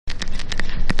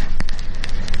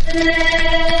Get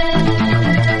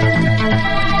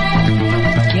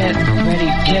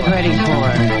ready for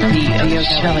the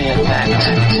Ochelli effect.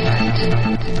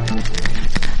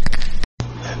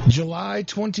 July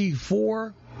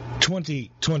 24,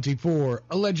 2024.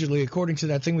 Allegedly, according to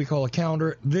that thing we call a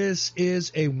calendar, this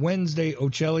is a Wednesday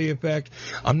Ochelli effect.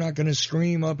 I'm not going to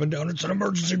scream up and down, it's an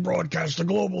emergency broadcast. The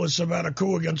globalists have had a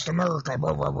coup against America.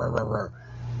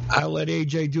 I'll let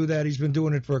AJ do that. He's been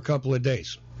doing it for a couple of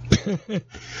days.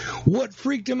 What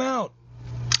freaked him out?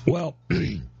 Well,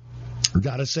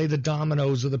 gotta say the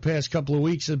dominoes of the past couple of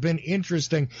weeks have been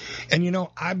interesting. And, you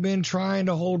know, I've been trying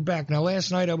to hold back. Now, last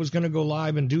night I was going to go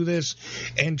live and do this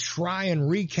and try and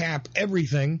recap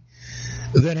everything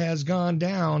that has gone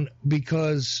down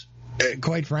because,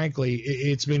 quite frankly,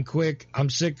 it's been quick. I'm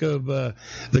sick of the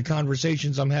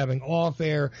conversations I'm having off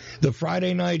air. The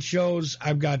Friday night shows,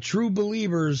 I've got true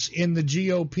believers in the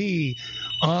GOP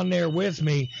on there with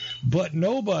me, but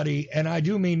nobody, and I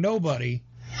do mean nobody,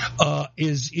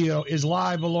 is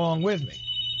live along with me.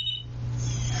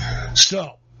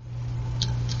 So,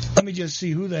 let me just see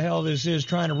who the hell this is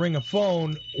trying to ring a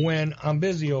phone when I'm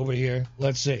busy over here.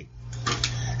 Let's see.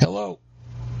 Hello.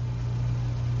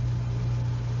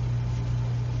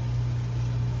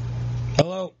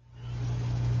 Hello.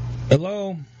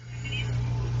 Hello.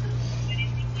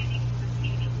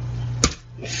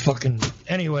 Fucking,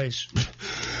 anyways,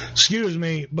 excuse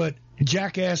me, but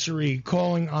jackassery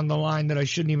calling on the line that I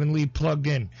shouldn't even leave plugged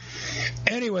in.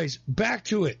 Anyways, back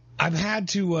to it. I've had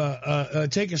to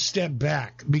take a step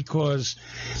back because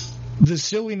the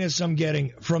silliness I'm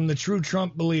getting from the true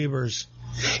Trump believers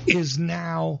is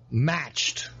now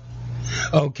matched.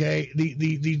 Okay,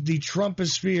 the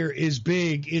Trumposphere is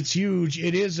big. It's huge.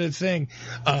 It is a thing.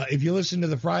 If you listen to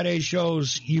the Friday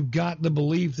shows, you've got the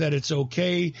belief that it's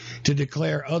okay to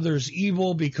declare others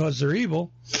evil because they're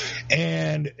evil.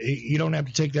 And you don't have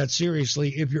to take that seriously.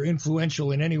 If you're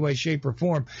influential in any way, shape, or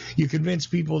form, you convince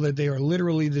people that they are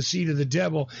literally the seed of the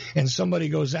devil and somebody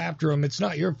goes after them. It's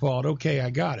not your fault. Okay, I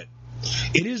got it.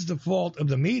 It is the fault of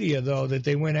the media, though, that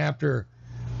they went after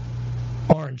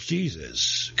Orange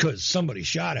Jesus because somebody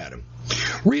shot at him.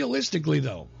 Realistically,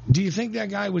 though, do you think that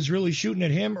guy was really shooting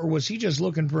at him, or was he just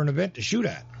looking for an event to shoot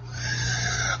at?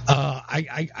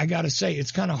 I got to say,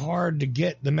 it's kind of hard to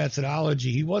get the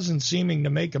methodology. He wasn't seeming to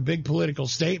make a big political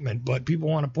statement, but people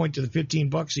want to point to the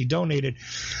 $15 he donated.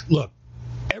 Look,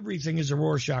 everything is a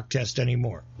Rorschach test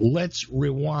anymore. Let's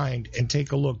rewind and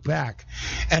take a look back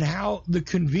at how the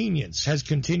convenience has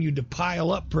continued to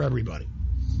pile up for everybody.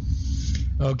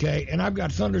 Okay, and I've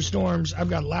got thunderstorms, I've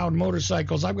got loud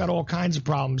motorcycles, I've got all kinds of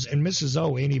problems, and Mrs.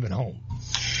 O ain't even home.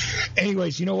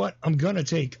 Anyways, you know what? I'm going to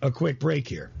take a quick break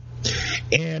here.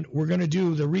 And we're going to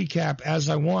do the recap as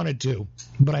I wanted to,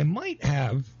 but I might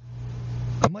have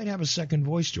a second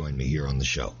voice join me here on the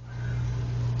show.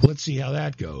 Let's see how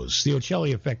that goes. The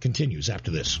Ochelli effect continues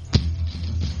after this.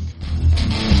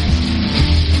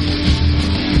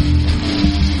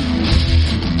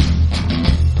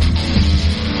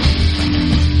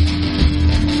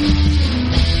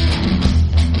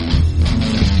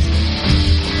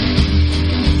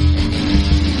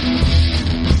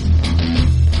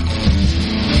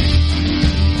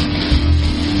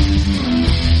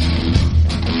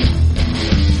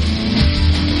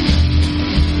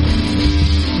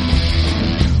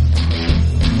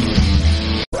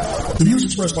 The views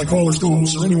expressed by callers,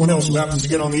 co-hosts, or anyone else who happens to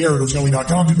get on the air at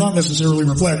Ochelli.com do not necessarily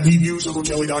reflect the views of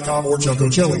Ochelli.com or Chuck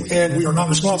Ochelli, and we are not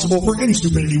responsible for any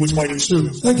stupidity which might ensue.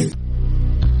 Thank you.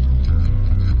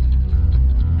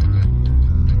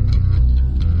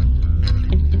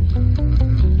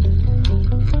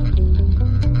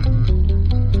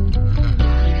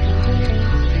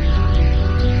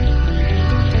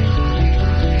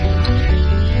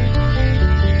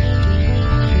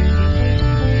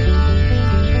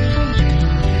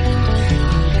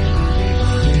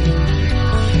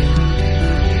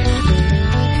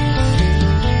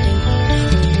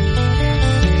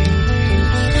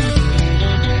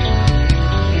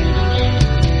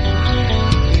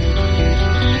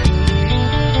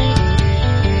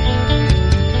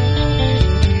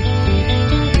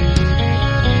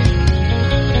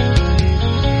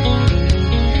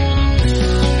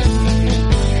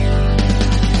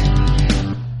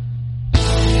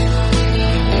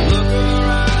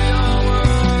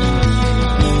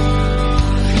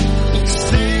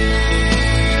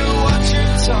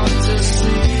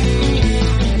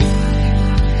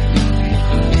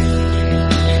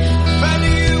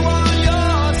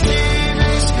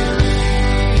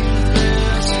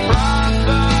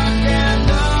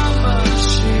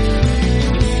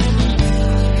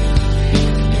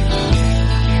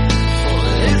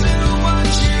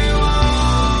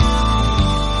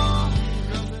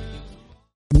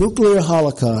 nuclear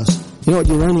holocaust. You know what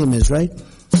uranium is, right?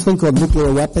 It's a thing called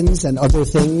nuclear weapons and other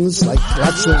things, like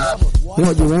lots of... You know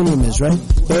what uranium is, right?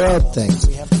 Bad things.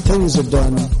 Things are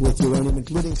done with uranium,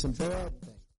 including some bad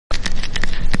things.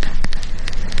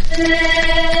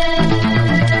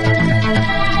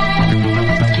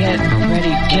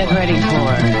 Get ready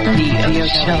for the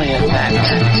Ochelli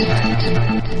effect.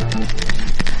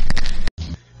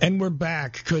 And we're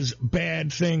back because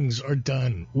bad things are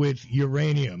done with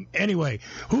uranium. Anyway,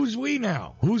 who's we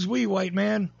now? Who's we, white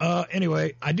man?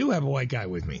 Anyway, I do have a white guy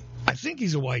with me. I think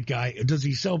he's a white guy. Does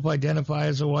he self-identify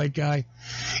as a white guy?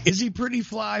 Is he pretty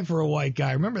fly for a white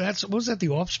guy? Remember, was that The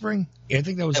Offspring? Yeah, I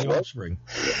think that was The Offspring.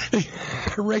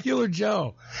 Regular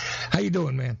Joe. How you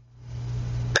doing, man?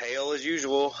 Pale as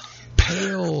usual.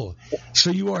 Pale.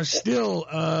 So you are still,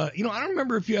 I don't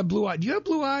remember if you have blue eyes. Do you have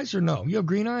blue eyes or no? You have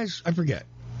green eyes? I forget.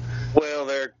 Well,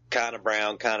 they're kind of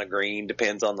brown, kind of green,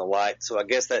 depends on the light. So I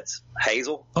guess that's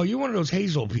hazel. Oh, you're one of those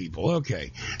hazel people.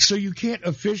 Okay. So you can't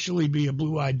officially be a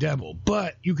blue-eyed devil,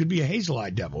 but you could be a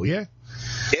hazel-eyed devil, yeah?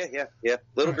 Yeah.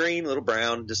 Little green, little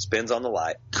brown, just depends on the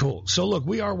light. Cool. So look,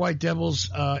 we are white devils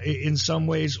in some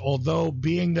ways, although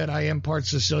being that I am part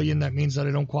Sicilian, that means that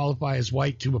I don't qualify as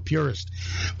white to a purist.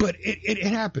 But it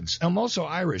happens. I'm also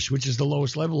Irish, which is the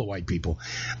lowest level of white people.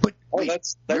 But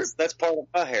that's part of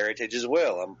my heritage as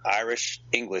well. I'm Irish,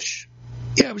 English.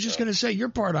 Yeah, I was just going to say, you're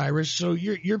part Irish, so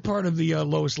you're part of the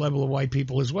lowest level of white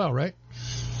people as well, right?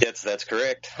 That's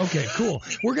correct. Okay, cool.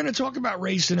 We're going to talk about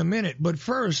race in a minute, but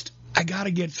first, I got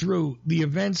to get through the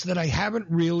events that I haven't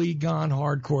really gone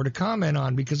hardcore to comment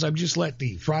on because I've just let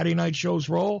the Friday night shows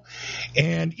roll.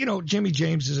 And, Jimmy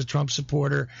James is a Trump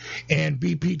supporter, and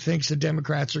B. Pete thinks the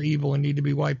Democrats are evil and need to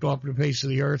be wiped off the face of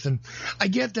the earth. And I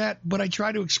get that, but I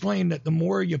try to explain that the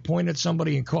more you point at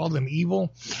somebody and call them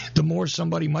evil, the more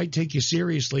somebody might take you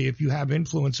seriously if you have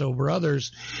influence over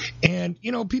others. And,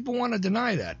 people want to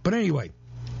deny that. But anyway,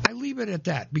 I leave it at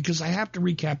that because I have to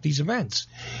recap these events.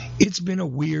 It's been a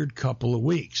weird couple of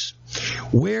weeks.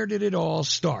 Where did it all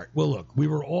start? Well, look, we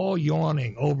were all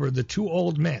yawning over the two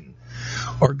old men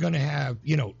are going to have,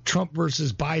 Trump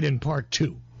versus Biden part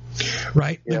 2.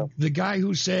 Right? Yeah. The guy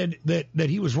who said that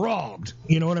he was robbed,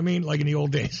 you know what I mean? Like in the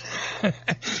old days.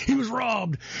 He was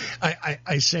robbed.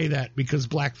 I say that because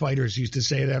black fighters used to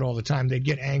say that all the time. They'd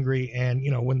get angry, and,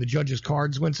 when the judge's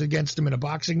cards went against them in a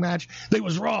boxing match, they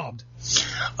was robbed.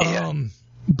 Yeah.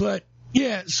 But,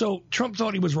 yeah, so Trump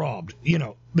thought he was robbed.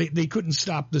 They couldn't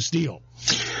stop the steal,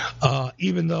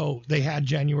 even though they had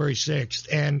January 6th.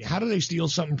 And how do they steal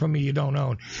something from me you don't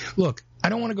own? Look, I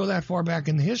don't want to go that far back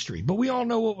in the history, but we all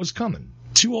know what was coming.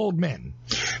 Two old men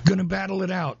going to battle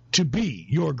it out to be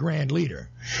your grand leader.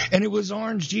 And it was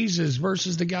Orange Jesus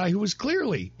versus the guy who was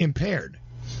clearly impaired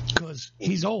because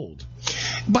he's old.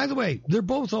 By the way, they're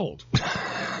both old.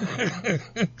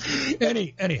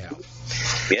 Anyhow.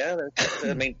 Yeah,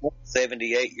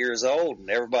 78 years old,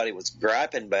 and everybody was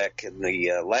griping back in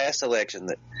the last election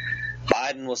that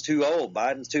Biden was too old.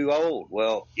 Biden's too old.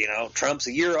 Well, Trump's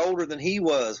a year older than he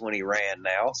was when he ran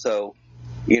now, so,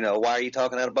 why are you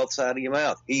talking out of both sides of your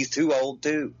mouth? He's too old,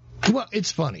 too. Well,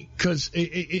 it's funny because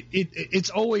it's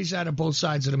always out of both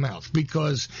sides of the mouth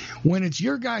because when it's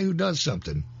your guy who does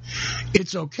something,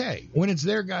 it's okay. When it's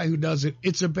their guy who does it,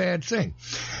 it's a bad thing.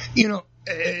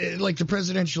 Like the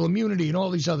presidential immunity and all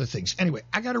these other things. Anyway,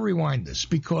 I got to rewind this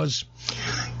because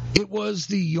it was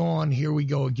the yawn, here we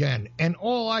go again. And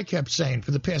all I kept saying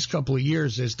for the past couple of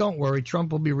years is, don't worry,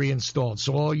 Trump will be reinstalled.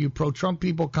 So all you pro-Trump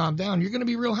people, calm down. You're going to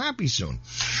be real happy soon.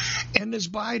 And this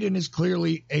Biden is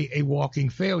clearly a walking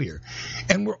failure.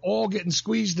 And we're all getting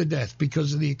squeezed to death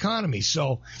because of the economy.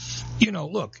 So,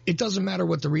 look, it doesn't matter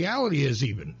what the reality is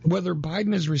even, whether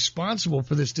Biden is responsible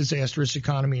for this disastrous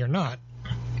economy or not.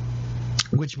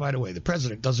 Which, by the way, the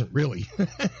president doesn't really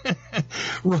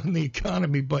run the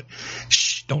economy, but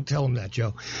shh, don't tell him that,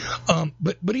 Joe.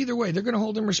 But either way, they're going to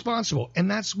hold him responsible. And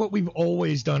that's what we've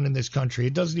always done in this country.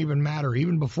 It doesn't even matter.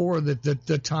 Even before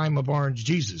the time of Orange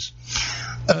Jesus,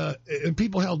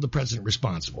 people held the president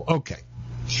responsible. Okay.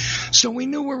 So we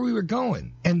knew where we were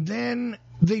going. And then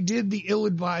they did the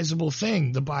ill-advisable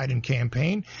thing, the Biden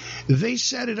campaign. They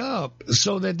set it up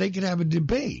so that they could have a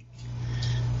debate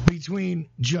between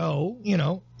Joe,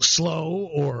 slow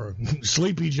or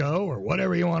sleepy Joe or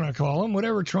whatever you want to call him,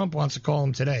 whatever Trump wants to call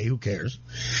him today, who cares,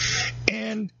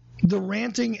 and the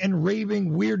ranting and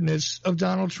raving weirdness of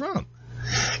Donald Trump.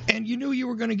 And you knew you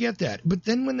were going to get that. But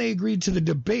then when they agreed to the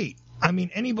debate,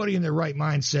 anybody in their right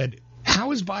mind said,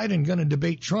 how is Biden going to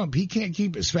debate Trump? He can't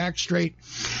keep his facts straight.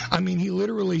 He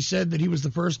literally said that he was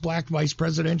the first black vice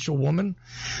presidential woman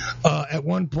at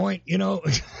one point,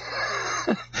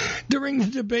 During the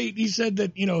debate, he said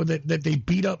that, that they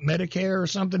beat up Medicare or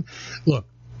something. Look,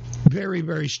 very,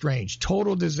 very strange.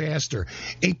 Total disaster.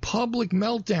 A public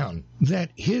meltdown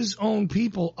that his own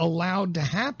people allowed to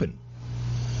happen.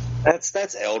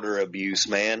 That's elder abuse,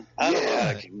 man. I don't know how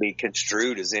it can be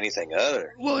construed as anything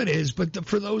other. Well, it is, but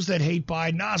for those that hate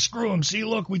Biden, screw him. See,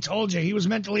 look, we told you he was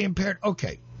mentally impaired.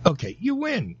 Okay, you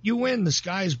win. The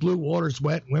sky is blue, water's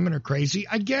wet, women are crazy.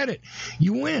 I get it.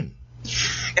 You win.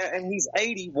 Yeah, and he's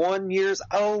 81 years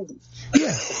old.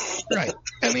 Yeah, right.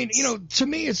 I mean, to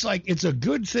me, it's like it's a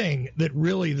good thing that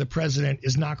really the president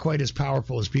is not quite as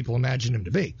powerful as people imagine him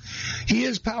to be. He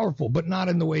is powerful, but not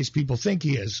in the ways people think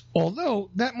he is,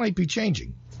 although that might be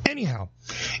changing. Anyhow,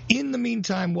 in the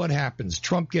meantime, what happens?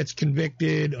 Trump gets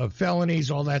convicted of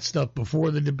felonies, all that stuff before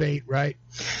the debate, right?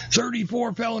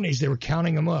 34 felonies. They were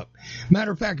counting them up.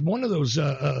 Matter of fact, one of those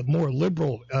more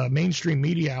liberal mainstream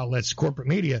media outlets, corporate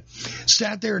media,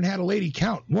 sat there and had a lady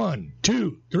count 1,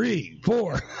 2, 3,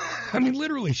 4. I mean,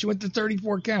 literally, she went to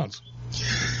 34 counts.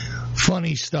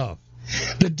 Funny stuff.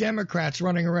 The Democrats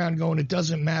running around going, it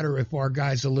doesn't matter if our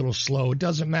guy's a little slow. It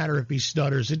doesn't matter if he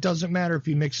stutters. It doesn't matter if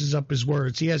he mixes up his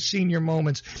words. He has senior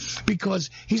moments because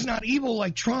he's not evil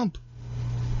like Trump.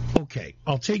 Okay,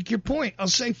 I'll take your point. I'll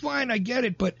say, fine, I get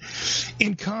it. But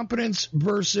incompetence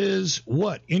versus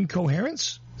what?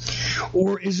 Incoherence?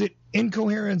 Or is it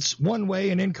incoherence one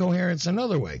way and incoherence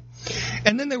another way?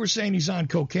 And then they were saying he's on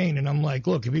cocaine, and I'm like,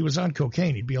 look, if he was on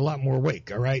cocaine, he'd be a lot more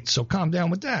awake, all right? So calm down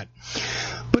with that.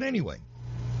 But anyway,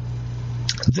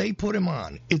 they put him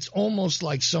on. It's almost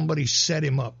like somebody set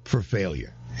him up for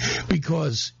failure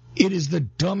because it is the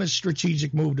dumbest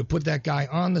strategic move to put that guy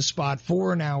on the spot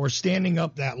for an hour, standing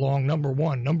up that long, number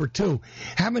one. Number two,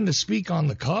 having to speak on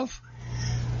the cuff.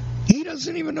 He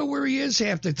doesn't even know where he is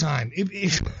half the time.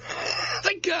 If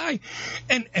the guy,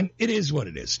 and it is what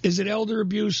it is. Is it elder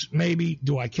abuse? Maybe.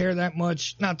 Do I care that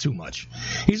much? Not too much.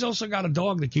 He's also got a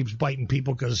dog that keeps biting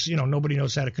people because, nobody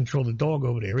knows how to control the dog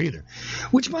over there either.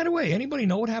 Which, by the way, anybody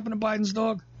know what happened to Biden's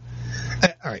dog?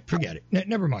 All right, forget it.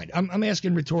 Never mind. I'm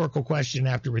asking rhetorical question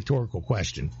after rhetorical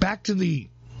question. Back to the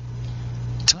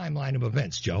timeline of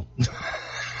events, Joe.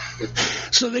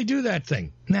 So they do that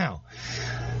thing. Now,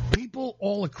 people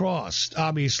all across,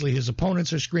 obviously, his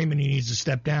opponents are screaming he needs to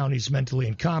step down. He's mentally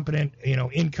incompetent,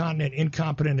 incontinent,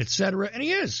 incompetent, etc. And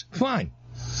he is. Fine.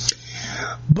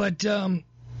 But,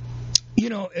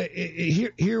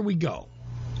 here we go.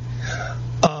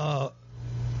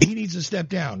 He needs to step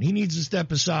down. He needs to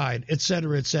step aside,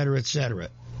 etc., etc., etc.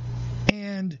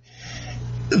 And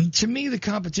to me, the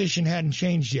competition hadn't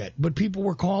changed yet, but people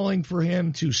were calling for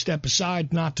him to step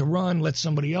aside, not to run, let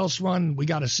somebody else run. We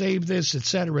got to save this,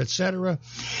 etc., etc.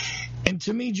 And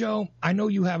to me, Joe, I know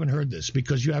you haven't heard this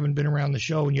because you haven't been around the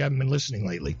show and you haven't been listening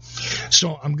lately.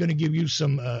 So I'm going to give you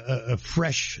some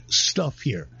fresh stuff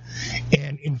here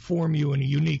and inform you in a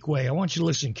unique way. I want you to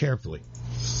listen carefully.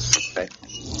 Okay.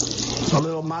 A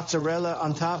little mozzarella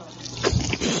on top.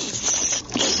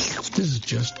 This is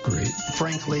just great.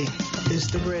 Frankly,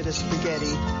 it's the greatest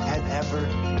spaghetti I've ever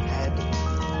had.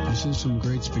 This is some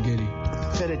great spaghetti.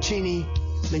 Fettuccine,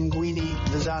 linguine,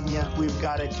 lasagna, we've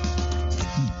got it.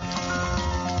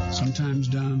 Sometimes,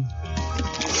 Don,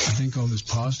 I think all this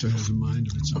pasta has a mind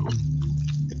of its own.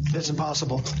 That's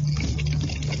impossible.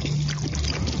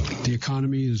 The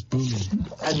economy is booming.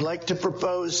 I'd like to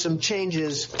propose some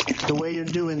changes the way you're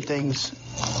doing things.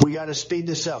 We got to speed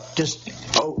this up.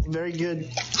 Very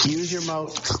good. Use your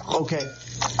mouth. Okay.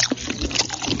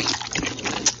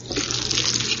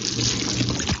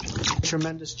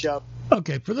 Tremendous job.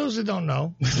 Okay, for those that don't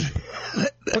know,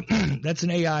 that's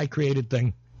an AI-created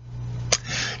thing.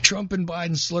 Trump and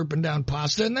Biden slurping down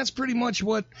pasta, and that's pretty much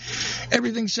what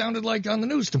everything sounded like on the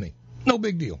news to me. No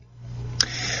big deal.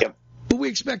 Yep. But we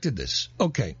expected this.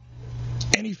 Okay.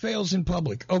 And he fails in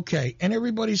public. Okay. And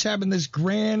everybody's having this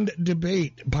grand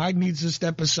debate. Biden needs to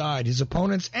step aside. His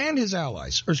opponents and his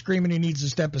allies are screaming he needs to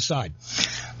step aside.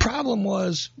 Problem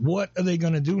was, what are they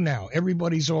going to do now?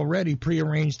 Everybody's already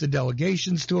prearranged the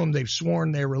delegations to him. They've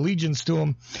sworn their allegiance to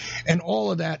him and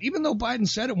all of that, even though Biden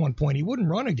said at one point he wouldn't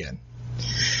run again.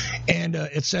 And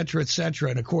et cetera, et cetera.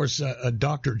 And, of course,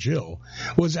 Dr. Jill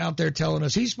was out there telling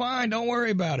us, he's fine, don't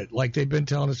worry about it, like they've been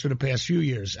telling us for the past few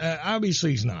years.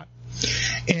 Obviously, he's not.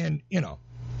 And,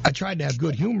 I tried to have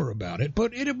good humor about it,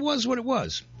 but it was what it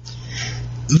was.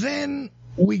 Then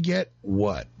we get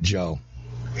what, Joe?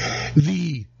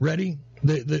 The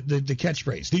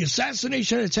catchphrase, the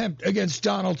assassination attempt against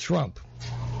Donald Trump.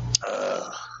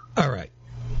 All right.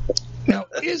 Now,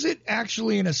 is it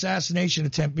actually an assassination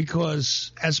attempt?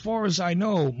 Because as far as I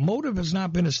know, motive has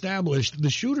not been established. The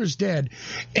shooter's dead.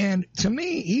 And to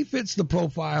me, he fits the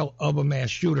profile of a mass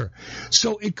shooter.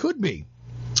 So it could be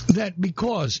that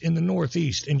because in the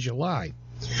Northeast in July,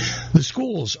 the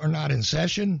schools are not in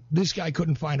session, this guy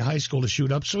couldn't find a high school to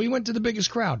shoot up, so he went to the biggest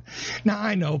crowd. Now,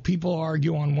 I know people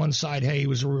argue on one side, hey, he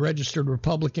was a registered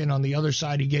Republican. On the other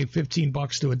side, he gave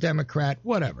 $15 to a Democrat,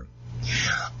 whatever.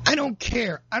 I don't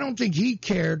care. I don't think he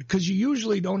cared, because you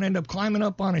usually don't end up climbing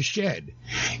up on a shed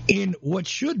in what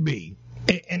should be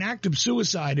an act of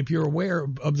suicide if you're aware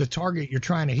of the target you're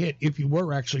trying to hit, if you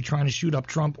were actually trying to shoot up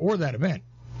Trump or that event.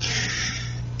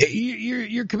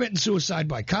 You're committing suicide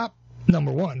by cop,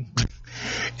 number one.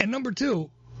 And number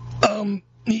two,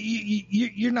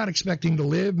 you're not expecting to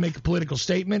live, make a political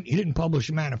statement. He didn't publish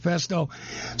a manifesto.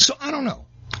 So I don't know.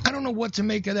 I don't know what to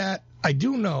make of that. I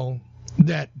do know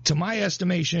that, to my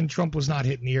estimation, Trump was not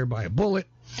hit in the ear by a bullet.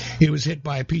 He was hit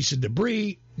by a piece of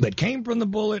debris that came from the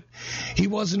bullet. He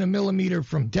wasn't a millimeter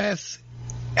from death.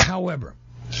 However,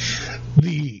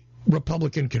 the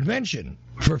Republican convention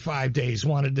for 5 days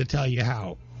wanted to tell you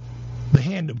how the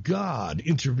hand of God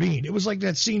intervened. It was like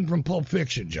that scene from Pulp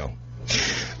Fiction, Joe.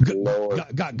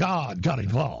 God got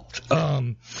involved.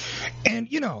 And,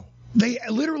 you know, they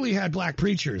literally had black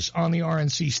preachers on the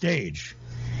RNC stage.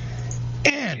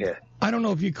 And I don't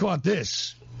know if you caught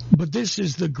this, but this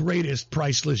is the greatest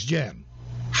priceless gem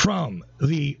from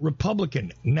the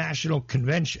Republican National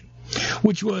Convention,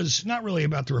 which was not really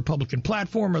about the Republican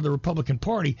platform or the Republican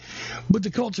Party, but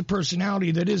the cult of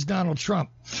personality that is Donald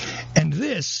Trump. And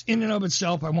this, in and of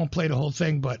itself, I won't play the whole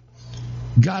thing, but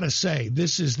gotta say,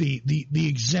 this is the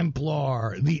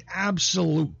exemplar, the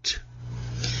absolute,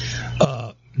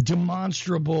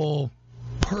 demonstrable,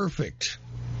 perfect,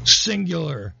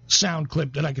 singular sound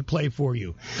clip that I could play for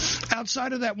you.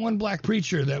 Outside of that one black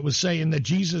preacher that was saying that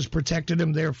Jesus protected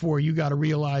him, therefore you got to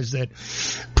realize that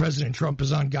President Trump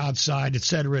is on God's side, et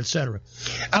cetera, et cetera.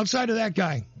 Outside of that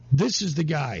guy, this is the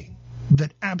guy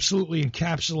that absolutely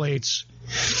encapsulates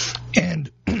and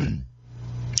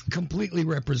completely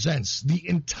represents the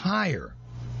entire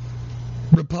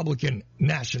Republican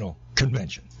National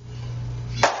Convention.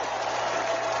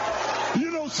 You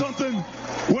know something?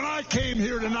 When I came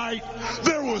here tonight,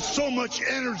 there was so much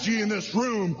energy in this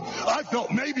room. I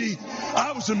felt maybe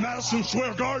I was in Madison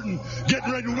Square Garden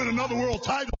getting ready to win another world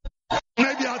title.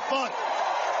 Maybe I thought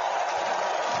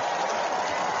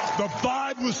the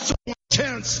vibe was so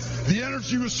intense, the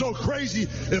energy was so crazy,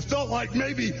 it felt like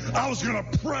maybe I was going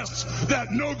to press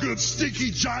that no-good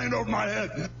stinky giant over my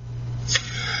head.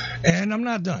 And I'm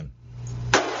not done.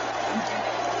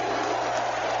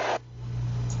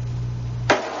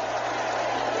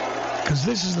 Because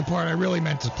this is the part I really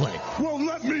meant to play. Well,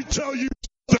 let me tell you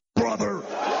something, brother.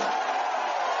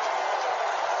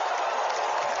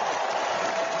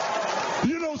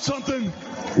 You know something?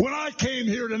 When I came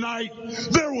here tonight,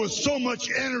 there was so much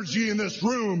energy in this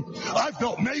room. I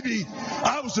felt maybe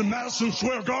I was in Madison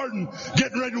Square Garden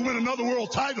getting ready to win another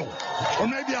world title. Or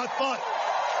maybe I thought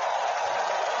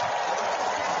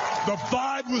the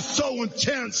vibe was so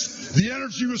intense, the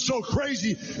energy was so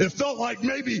crazy, it felt like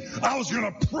maybe I was going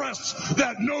to press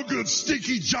that no-good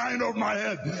stinky giant over my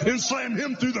head and slam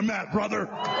him through the mat, brother.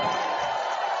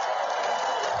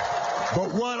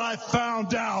 But what I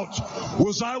found out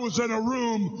was I was in a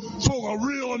room full of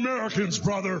real Americans,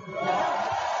 brother.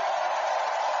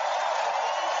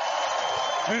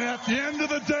 And at the end of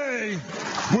the day,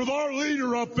 with our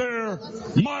leader up there,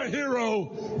 my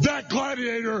hero, that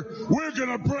gladiator, we're going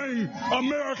to bring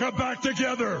America back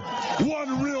together.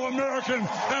 One real American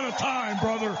at a time,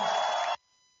 brother.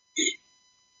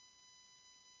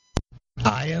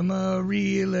 I am a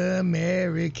real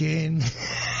American.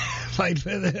 Fight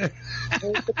for the...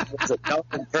 It's a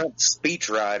Donald Trump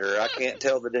speechwriter. I can't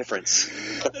tell the difference.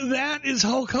 That is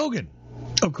Hulk Hogan,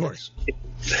 of course.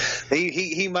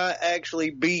 He might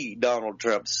actually be Donald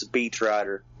Trump's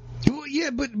speechwriter. Well, yeah,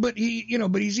 but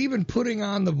he's even putting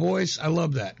on the voice. I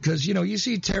love that because you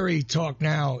see Terry talk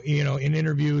now, in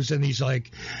interviews, and he's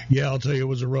like, "Yeah, I'll tell you, it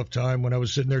was a rough time when I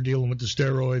was sitting there dealing with the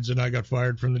steroids, and I got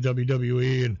fired from the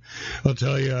WWE, and I'll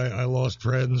tell you, I lost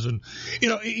friends, and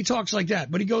he talks like that.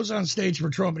 But he goes on stage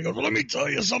for Trump, and he goes, well, "Let me tell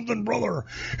you something, brother.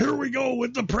 Here we go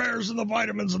with the prayers and the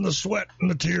vitamins and the sweat and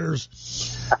the tears."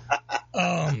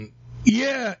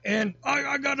 Yeah, and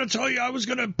I got to tell you, I was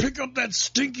going to pick up that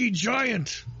stinky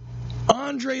giant.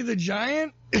 Andre the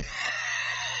Giant?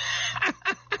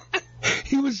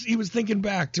 He was thinking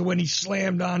back to when he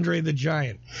slammed Andre the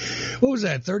Giant. What was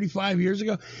that, 35 years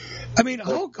ago? I mean,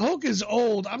 Hulk is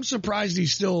old. I'm surprised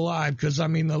he's still alive because, I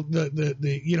mean, the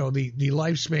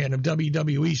lifespan of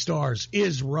WWE stars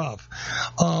is rough.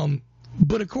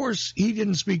 But, of course, he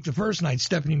didn't speak the first night.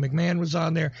 Stephanie McMahon was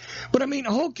on there. But, I mean,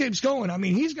 Hulk keeps going. I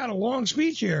mean, he's got a long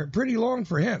speech here, pretty long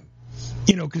for him.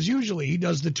 You know, because usually he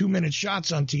does the 2-minute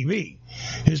shots on TV.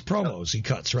 His promos he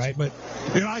cuts, right? But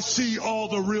and I see all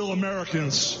the real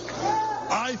Americans.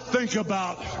 I think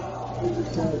about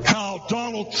how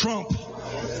Donald Trump,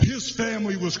 his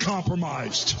family was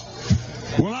compromised.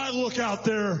 When I look out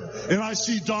there and I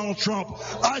see Donald Trump,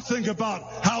 I think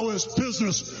about how his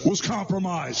business was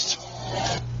compromised.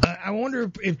 I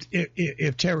wonder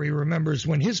if Terry remembers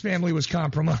when his family was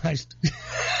compromised.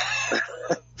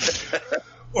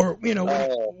 Or, you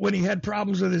know, when he had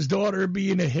problems with his daughter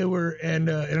being a healer and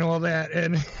all that.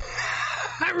 And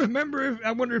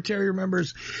I wonder if Terry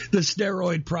remembers the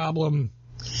steroid problem,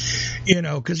 you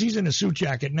know, because he's in a suit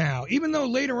jacket now. Even though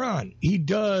later on he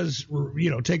does, you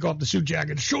know, take off the suit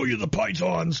jacket, show you the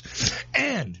pythons.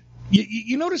 And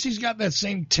you notice he's got that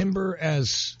same timbre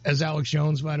as Alex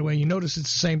Jones, by the way. You notice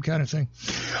it's the same kind of thing.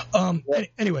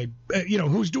 Anyway, you know,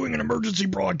 who's doing an emergency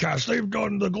broadcast? The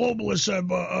globalists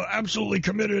have absolutely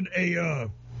committed a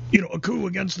coup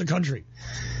against the country.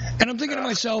 And I'm thinking to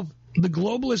myself, the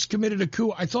globalists committed a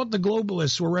coup. I thought the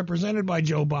globalists were represented by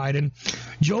Joe Biden.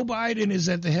 Joe Biden is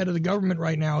at the head of the government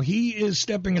right now. He is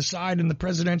stepping aside in the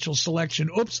presidential selection.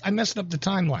 Oops, I messed up the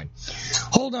timeline.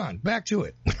 Hold on, back to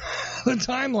it. The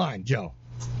timeline, Joe.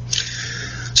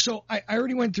 So I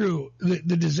already went through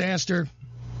the disaster,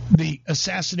 the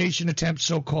assassination attempt,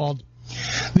 so-called,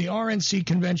 the RNC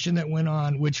convention that went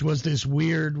on, which was this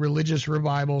weird religious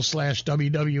revival /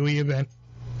 WWE event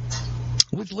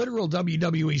with literal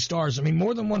WWE stars. I mean,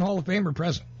 more than one Hall of Famer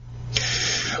present.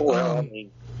 Well, I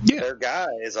mean, their guy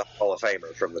is a Hall of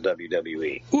Famer from the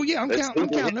WWE. Well, yeah, I'm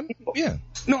counting him. Yeah.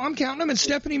 No, I'm counting him. And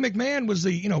Stephanie McMahon was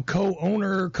the, you know,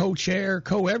 co-owner, co-chair,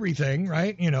 co-everything,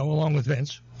 right? You know, along with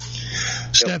Vince.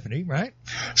 Yep. Stephanie, right?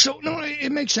 So, no,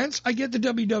 it makes sense. I get the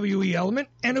WWE element.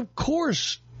 And, of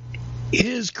course,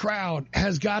 his crowd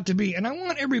has got to be, and I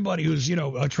want everybody who's, you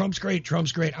know, Trump's great.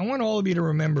 I want all of you to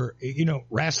remember, you know,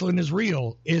 wrestling is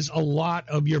real is a lot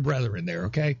of your brethren there,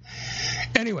 okay?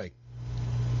 Anyway.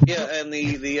 Yeah, and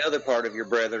the other part of your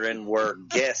brethren were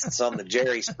guests on the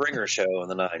Jerry Springer show in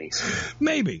the 90s.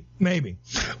 Maybe.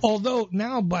 Although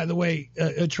now, by the way,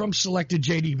 Trump selected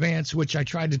J.D. Vance, which I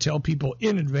tried to tell people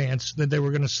in advance that they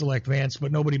were going to select Vance,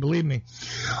 but nobody believed me,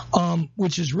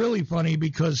 which is really funny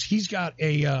because he's got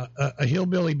a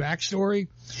hillbilly backstory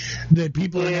that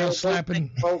people are now slapping.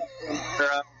 I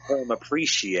don't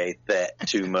appreciate that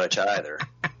too much either.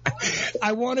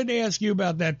 I wanted to ask you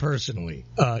about that personally,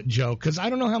 Joe, because I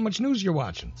don't know how much news you're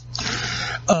watching.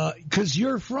 Because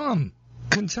you're from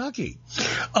Kentucky.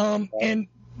 And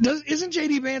isn't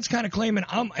J.D. Vance kind of claiming,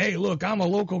 hey, look, I'm a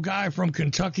local guy from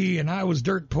Kentucky and I was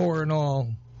dirt poor and all?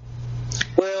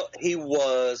 Well, he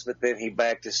was, but then he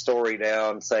backed his story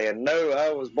down saying, no,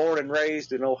 I was born and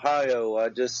raised in Ohio. I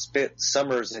just spent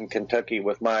summers in Kentucky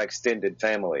with my extended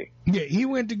family. Yeah, he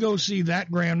went to go see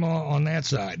that grandma on that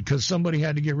side because somebody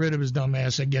had to get rid of his dumb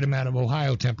ass and get him out of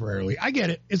Ohio temporarily. I get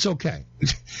it. It's okay.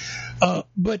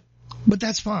 But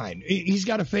that's fine. He's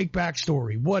got a fake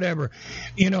backstory, whatever.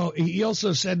 You know, he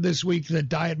also said this week that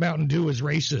Diet Mountain Dew is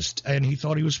racist, and he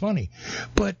thought he was funny.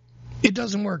 But it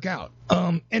doesn't work out.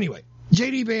 Anyway,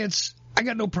 J.D. Vance, I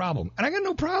got no problem. And I got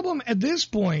no problem at this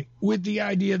point with the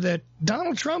idea that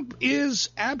Donald Trump is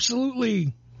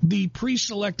absolutely the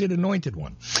pre-selected anointed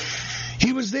one.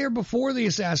 He was there before the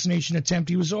assassination attempt.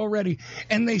 He was already,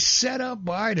 and they set up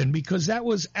Biden because that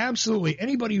was absolutely,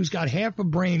 anybody who's got half a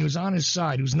brain who's on his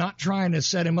side, who's not trying to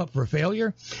set him up for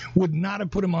failure, would not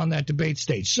have put him on that debate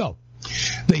stage. So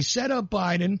they set up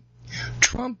Biden.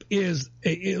 Trump is,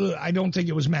 I don't think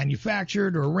it was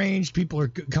manufactured or arranged. People are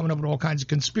coming up with all kinds of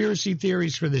conspiracy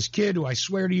theories for this kid who I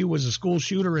swear to you was a school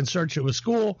shooter in search of a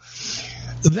school.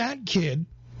 That kid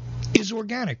is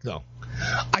organic, though.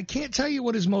 I can't tell you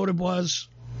what his motive was.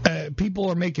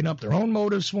 People are making up their own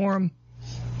motives for him,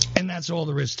 and that's all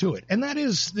there is to it. And that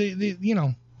is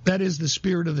that is the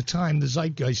spirit of the time, the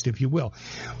zeitgeist, if you will.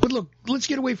 But look, let's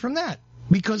get away from that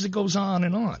because it goes on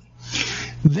and on.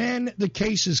 Then the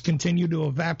cases continue to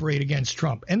evaporate against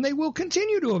Trump, and they will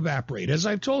continue to evaporate. As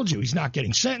I've told you, he's not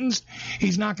getting sentenced.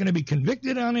 He's not going to be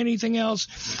convicted on anything else.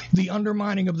 The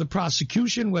undermining of the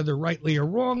prosecution, whether rightly or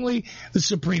wrongly, the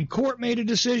Supreme Court made a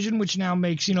decision which now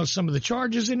makes, some of the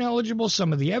charges ineligible.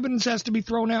 Some of the evidence has to be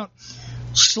thrown out.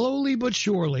 Slowly but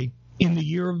surely, in the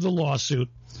year of the lawsuit,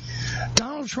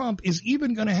 Donald Donald Trump is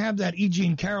even going to have that E.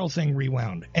 Jean Carroll thing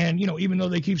rewound. And, even though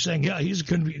they keep saying, yeah, he's a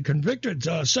convicted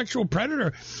sexual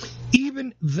predator,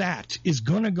 even that is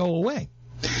going to go away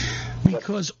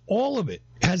because all of it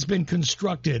has been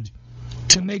constructed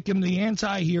to make him the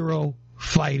anti-hero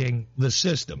fighting the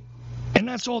system. And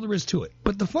that's all there is to it.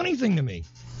 But the funny thing to me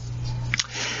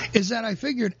is that I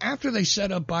figured after they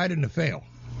set up Biden to fail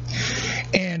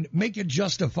and make it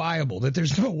justifiable that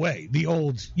there's no way the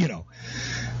old,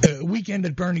 weekend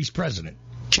at Bernie's president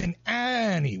can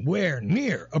anywhere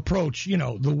near approach,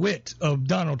 the wit of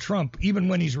Donald Trump, even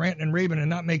when he's ranting and raving and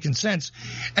not making sense.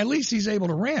 At least he's able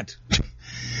to rant.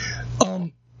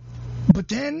 But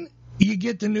then you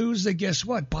get the news that, guess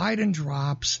what? Biden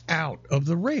drops out of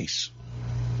the race.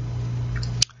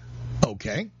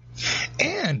 Okay.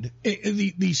 And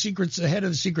the head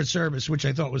of the Secret Service, which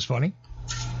I thought was funny,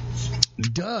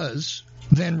 does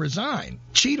then resign.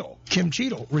 Kim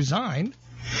Cheadle resigned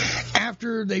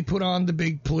after they put on the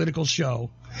big political show.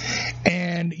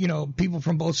 And, people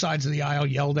from both sides of the aisle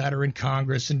yelled at her in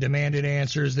Congress and demanded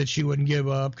answers that she wouldn't give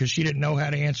up because she didn't know how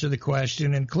to answer the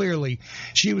question. And clearly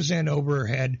she was in over her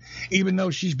head, even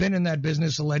though she's been in that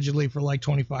business allegedly for like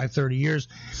 25, 30 years.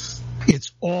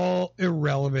 It's all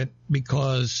irrelevant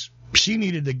because she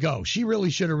needed to go. She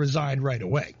really should have resigned right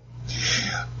away.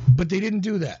 But they didn't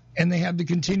do that. And they have the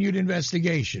continued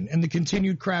investigation and the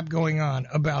continued crap going on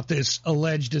about this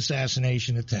alleged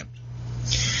assassination attempt.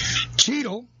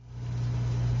 Cheadle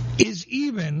is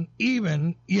even,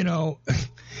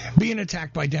 being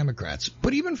attacked by Democrats.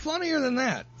 But even funnier than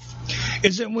that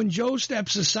is that when Joe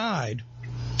steps aside,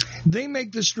 they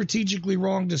make the strategically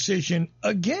wrong decision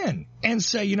again and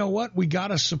say, you know what, we got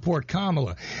to support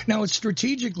Kamala. Now, it's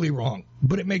strategically wrong,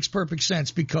 but it makes perfect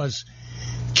sense because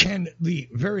can the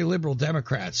very liberal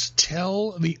Democrats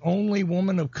tell the only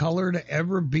woman of color to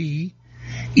ever be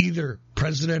either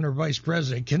president or vice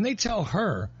president, can they tell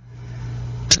her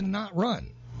to not run?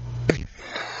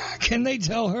 Can they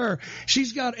tell her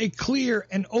she's got a clear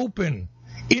and open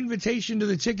invitation to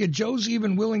the ticket? Joe's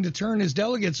even willing to turn his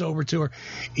delegates over to her.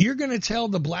 You're going to tell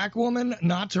the black woman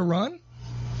not to run?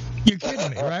 You're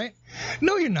kidding me, right?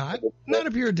 No, you're not. Not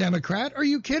if you're a Democrat. Are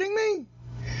you kidding me?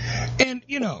 And,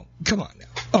 come on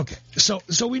now. Okay,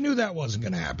 so we knew that wasn't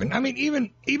going to happen. I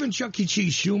mean, even Chuck E.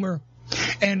 Cheese Schumer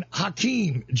and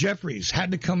Hakeem Jeffries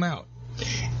had to come out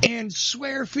and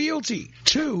swear fealty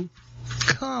to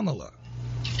Kamala.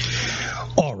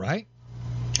 All right.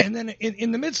 And then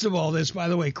in the midst of all this, by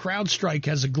the way, CrowdStrike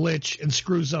has a glitch and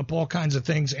screws up all kinds of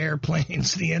things,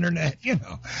 airplanes, the internet,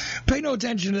 Pay no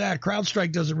attention to that.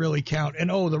 CrowdStrike doesn't really count. And,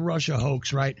 the Russia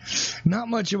hoax, right? Not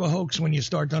much of a hoax when you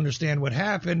start to understand what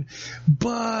happened.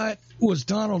 But was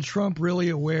Donald Trump really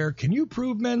aware? Can you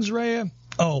prove mens rea?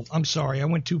 Oh, I'm sorry. I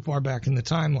went too far back in the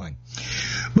timeline.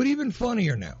 But even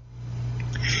funnier now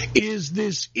is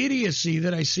this idiocy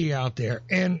that I see out there.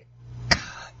 And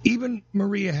even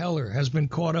Maria Heller has been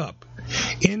caught up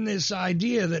in this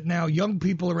idea that now young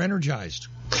people are energized.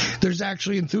 There's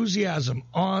actually enthusiasm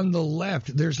on the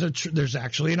left. There's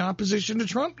actually an opposition to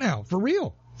Trump now, for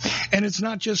real. And it's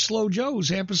not just slow Joe who's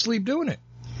half asleep doing it.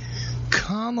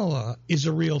 Kamala is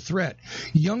a real threat.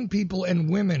 Young people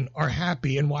and women are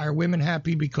happy. And why are women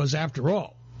happy? Because after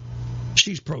all,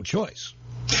 she's pro-choice.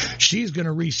 She's going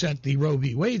to reset the Roe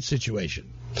v. Wade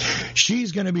situation.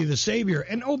 She's going to be the savior.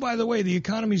 And, by the way, the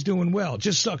economy's doing well. It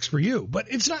just sucks for you. But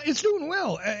it's doing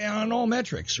well on all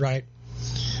metrics, right?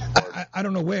 I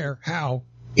don't know where, how.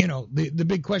 The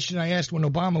big question I asked when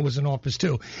Obama was in office,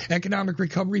 too. Economic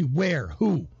recovery, where,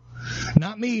 who?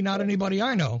 Not me, not anybody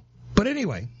I know. But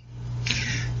anyway,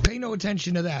 pay no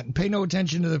attention to that. And pay no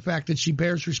attention to the fact that she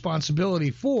bears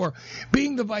responsibility for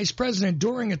being the vice president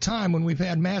during a time when we've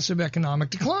had massive economic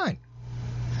decline.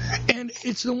 And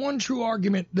it's the one true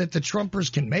argument that the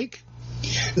Trumpers can make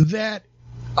that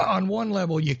on one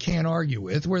level you can't argue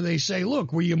with, where they say,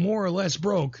 look, were you more or less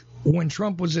broke when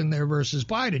Trump was in there versus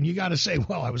Biden? You got to say,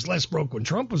 well, I was less broke when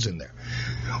Trump was in there.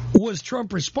 Was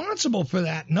Trump responsible for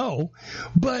that? No,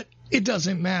 but it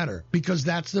doesn't matter because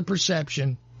that's the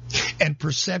perception, and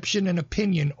perception and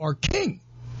opinion are king.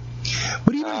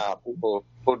 But even people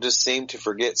just seem to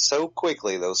forget so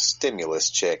quickly those stimulus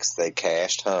checks they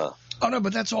cashed, huh? Oh, no,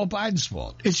 but that's all Biden's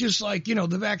fault. It's just like,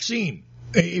 the vaccine.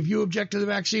 If you object to the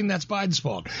vaccine, that's Biden's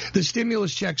fault. The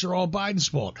stimulus checks are all Biden's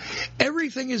fault.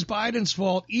 Everything is Biden's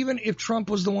fault. Even if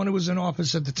Trump was the one who was in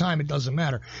office at the time, it doesn't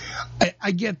matter. I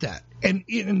get that. And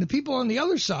the people on the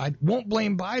other side won't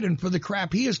blame Biden for the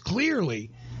crap he has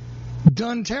clearly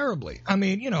done terribly. I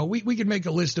mean, we could make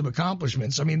a list of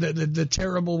accomplishments. I mean, the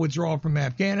terrible withdrawal from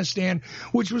Afghanistan,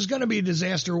 which was going to be a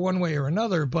disaster one way or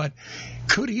another, but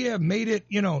could he have made it,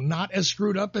 not as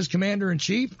screwed up as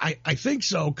commander-in-chief? I think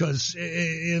so, because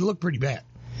it looked pretty bad.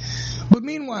 But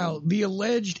meanwhile, the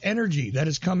alleged energy that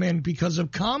has come in because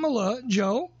of Kamala,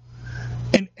 Joe,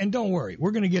 and don't worry,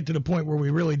 we're going to get to the point where we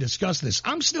really discuss this.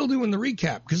 I'm still doing the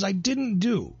recap because I didn't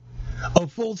do a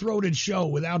full-throated show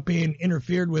without being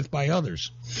interfered with by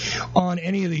others on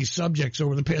any of these subjects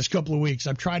over the past couple of weeks.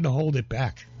 I've tried to hold it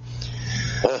back.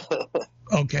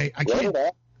 Okay, I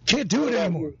can't do it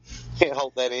anymore. Can't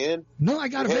hold that in. No, I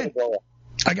got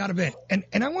to vent.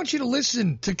 And I want you to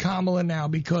listen to Kamala now,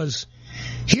 because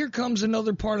here comes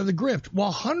another part of the grift.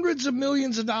 While hundreds of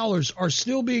millions of dollars are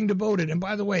still being devoted, and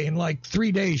by the way, in like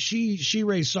 3 days, she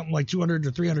raised something like $200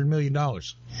 to $300 million,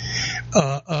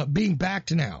 being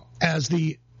backed now as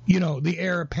the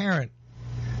heir apparent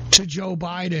to Joe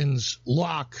Biden's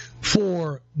lock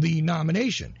for the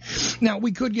nomination. Now,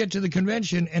 we could get to the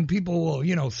convention and people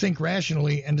will, think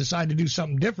rationally and decide to do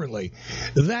something differently.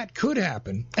 That could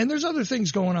happen. And there's other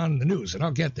things going on in the news, and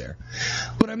I'll get there.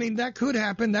 But, I mean, that could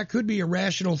happen. That could be a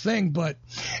rational thing. But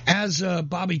as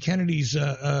Bobby Kennedy's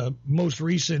most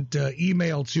recent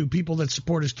email to people that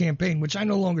support his campaign, which I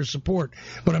no longer support,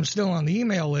 but I'm still on the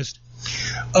email list,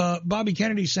 Bobby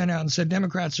Kennedy sent out and said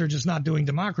Democrats are just not doing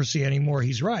democracy anymore.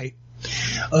 He's right.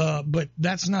 But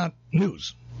that's not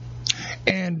news.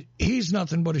 And he's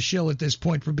nothing but a shill at this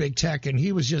point for big tech, and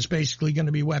he was just basically going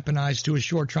to be weaponized to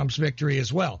assure Trump's victory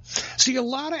as well. See, a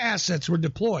lot of assets were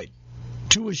deployed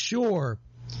to assure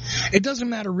it doesn't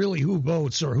matter really who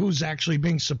votes or who's actually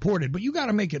being supported, but you got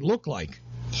to make it look like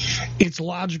it's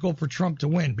logical for Trump to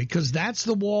win, because that's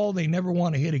the wall they never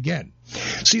want to hit again.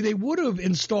 See, they would have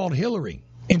installed Hillary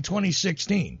in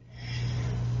 2016,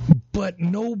 but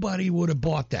nobody would have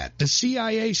bought that. The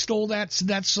CIA stole that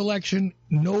selection.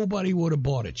 Nobody would have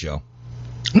bought it, Joe.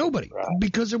 Nobody,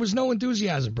 because there was no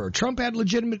enthusiasm for it. Trump had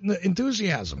legitimate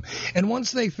enthusiasm. And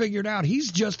once they figured out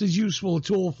he's just as useful a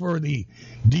tool for the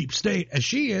deep state as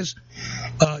she is,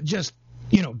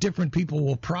 different people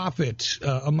will profit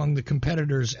among the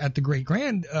competitors at the great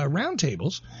grand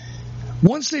roundtables.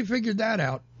 Once they figured that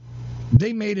out,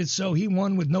 they made it so he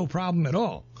won with no problem at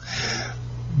all.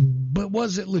 But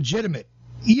was it legitimate?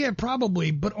 Yeah,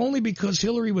 probably, but only because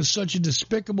Hillary was such a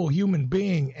despicable human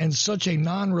being and such a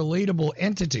non-relatable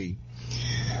entity.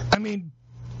 I mean,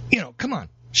 come on.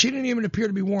 She didn't even appear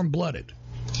to be warm-blooded.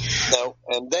 No,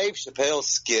 and Dave Chappelle's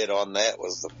skit on that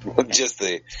was just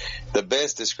the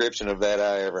best description of that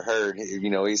I ever heard.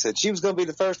 He said she was going to be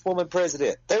the first woman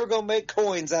president. They were going to make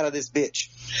coins out of this bitch.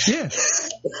 Yeah.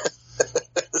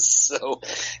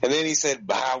 And then he said,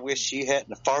 I wish she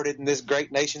hadn't farted in this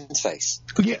great nation's face.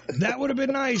 Yeah, that would have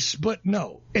been nice, but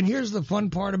no. And here's the fun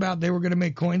part about they were going to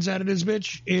make coins out of this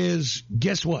bitch is,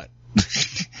 guess what?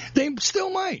 They still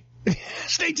might.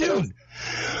 Stay tuned.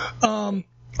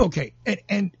 Okay,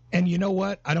 and you know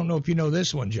what? I don't know if you know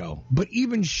this one, Joe, but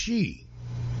even she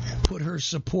put her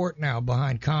support now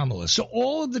behind Kamala. So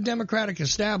all of the Democratic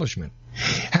establishment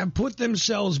have put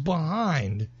themselves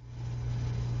behind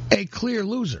a clear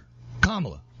loser,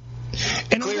 Kamala.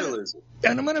 And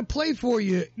I'm going to play for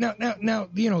you now.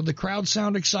 The crowd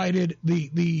sound excited.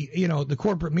 The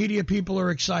corporate media people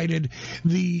are excited.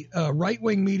 The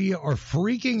right-wing media are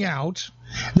freaking out.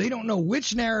 They don't know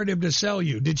which narrative to sell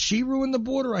you. Did she ruin the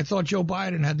border? I thought Joe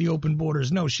Biden had the open borders.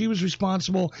 No, she was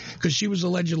responsible because she was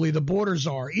allegedly the border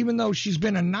czar, even though she's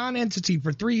been a non-entity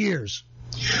for 3 years.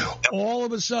 All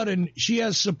of a sudden, she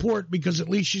has support because at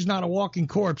least she's not a walking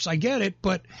corpse. I get it,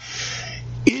 but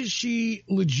is she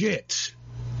legit?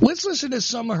 Let's listen to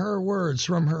some of her words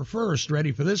from her first.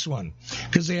 Ready for this one?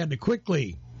 Because they had to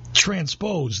quickly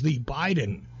transpose the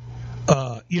Biden,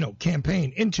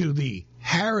 campaign into the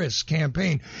Harris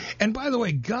campaign. And by the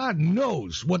way, God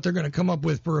knows what they're going to come up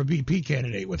with for a VP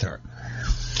candidate with her.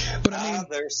 But I mean,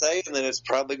 they're saying that it's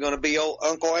probably going to be old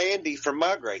Uncle Andy from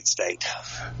my great state.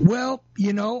 Well,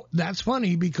 that's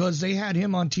funny because they had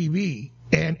him on TV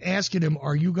and asking him,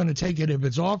 are you going to take it if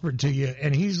it's offered to you?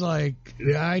 And he's like,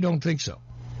 I don't think so.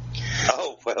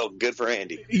 Oh, well, good for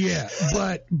Andy. Yeah,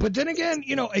 but then again,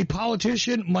 a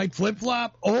politician might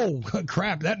flip-flop. Oh,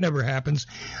 crap, that never happens.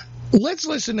 Let's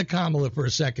listen to Kamala for a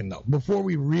second, though, before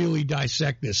we really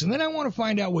dissect this. And then I want to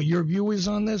find out what your view is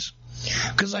on this,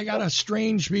 because I got a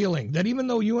strange feeling that even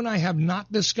though you and I have not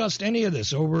discussed any of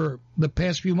this over the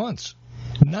past few months,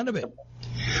 none of it,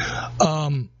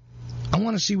 I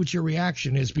want to see what your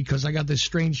reaction is, because I got this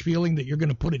strange feeling that you're going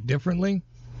to put it differently,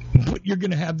 but you're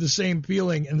going to have the same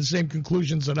feeling and the same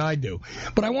conclusions that I do.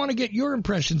 But I want to get your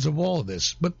impressions of all of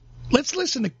this. But let's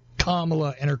listen to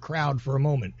Kamala and her crowd for a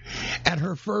moment at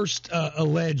her first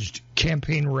alleged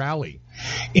campaign rally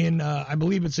in, I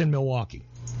believe it's in Milwaukee.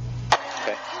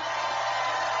 Okay.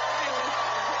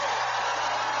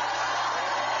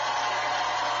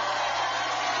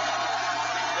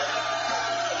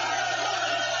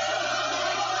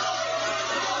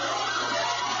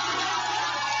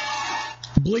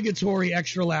 Obligatory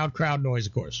extra loud crowd noise,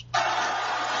 of course.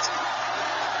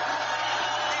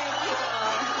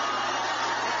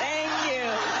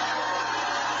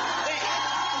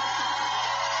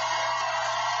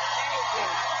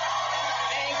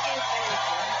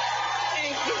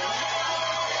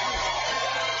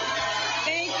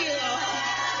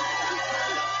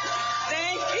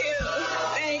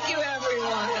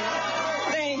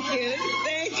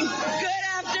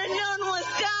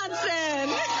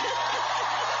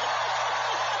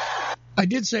 I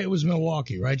did say it was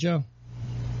Milwaukee, right, Joe?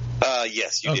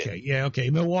 Yes, you did. Okay, yeah, okay.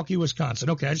 Milwaukee,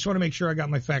 Wisconsin. Okay, I just want to make sure I got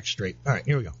my facts straight. All right,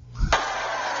 here we go.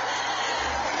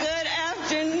 Good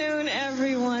afternoon,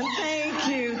 everyone. Thank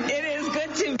you. It is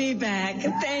good to be back.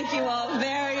 Thank you all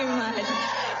very much.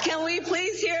 Can we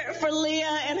please hear it for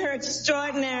Leah and her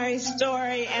extraordinary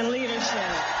story and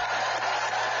leadership?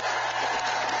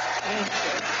 Thank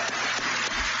you.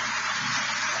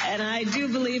 And I do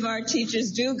believe our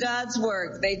teachers do God's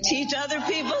work. They teach other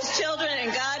people's children,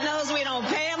 and God knows we don't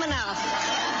pay them enough.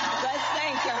 Let's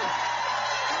thank them.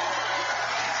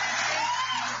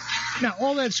 Now,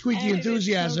 all that squeaky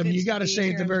enthusiasm, you got to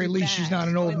say at the very least she's not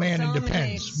an old man and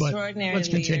depends. But let's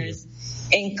continue. Leaders,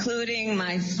 including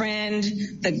my friend,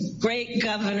 the great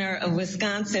governor of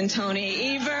Wisconsin,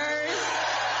 Tony Evers.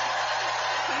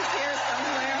 He's here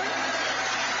somewhere.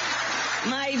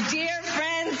 My dear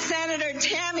friend, Senator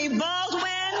Tammy Baldwin.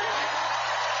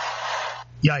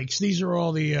 Yikes! These are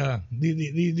all the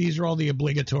these are all the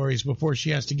obligatories before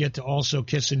she has to get to also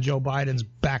kissing Joe Biden's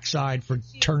backside for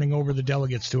turning over the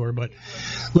delegates to her. But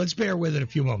let's bear with it a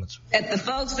few moments. That the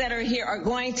folks that are here are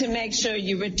going to make sure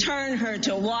you return her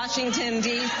to Washington,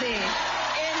 D.C. in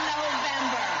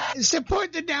November.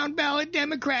 Support the down ballot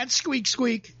Democrats. Squeak,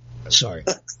 squeak. Sorry.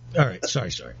 All right.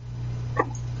 Sorry.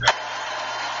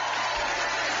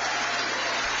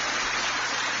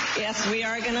 Yes, we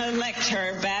are going to elect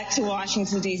her back to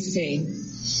Washington, D.C.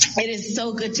 It is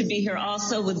so good to be here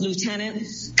also with Lieutenant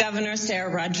Governor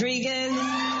Sarah Rodriguez,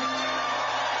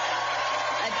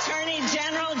 Attorney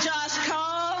General Josh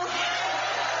Cole.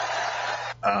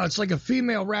 It's like a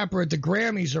female rapper at the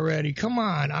Grammys already. Come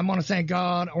on. I want to thank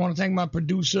God. I want to thank my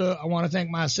producer. I want to thank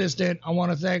my assistant. I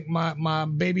want to thank my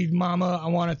baby mama. I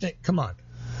want to thank... Come on.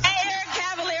 Mayor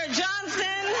Cavalier Johnson.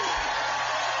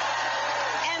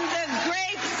 And the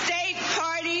great state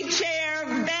party chair,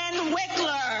 Ben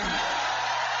Wickler.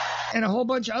 And a whole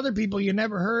bunch of other people you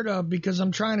never heard of because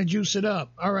I'm trying to juice it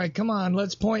up. All right, come on.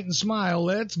 Let's point and smile.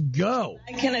 Let's go.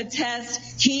 I can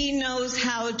attest he knows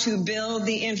how to build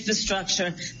the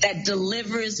infrastructure that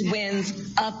delivers wins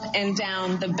up and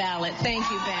down the ballot. Thank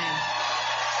you, Ben.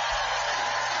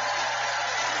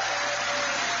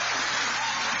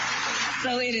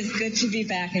 So it is good to be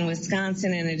back in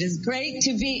Wisconsin, and it is great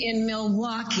to be in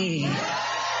Milwaukee.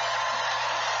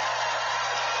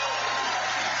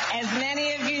 As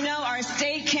many of you know, our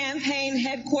state campaign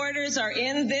headquarters are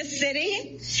in this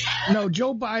city. No,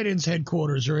 Joe Biden's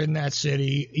headquarters are in that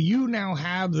city. You now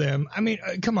have them. I mean,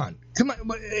 come on.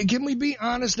 Can we be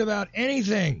honest about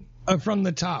anything from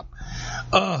the top?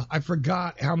 I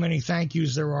forgot how many thank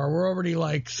yous there are. We're already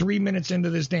like 3 minutes into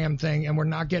this damn thing, and we're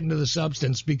not getting to the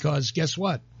substance because guess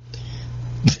what?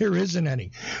 There isn't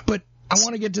any. But I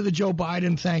want to get to the Joe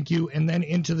Biden thank you and then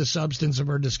into the substance of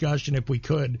our discussion if we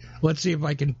could. Let's see if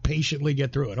I can patiently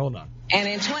get through it. Hold on. And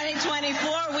in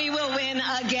 2024, we will win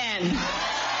again.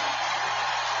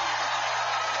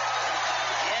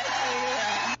 Yes,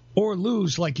 we will. Or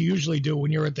lose like you usually do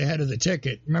when you're at the head of the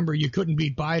ticket. Remember, you couldn't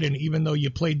beat Biden even though you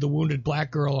played the wounded black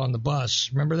girl on the bus.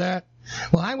 Remember that?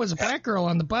 Well, I was a black girl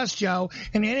on the bus, Joe,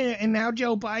 and now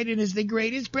Joe Biden is the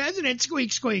greatest president.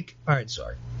 Squeak, squeak. All right,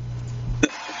 sorry.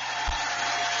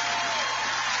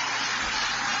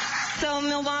 So,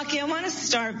 Milwaukee, I want to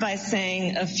start by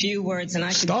saying a few words, and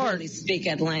I could really speak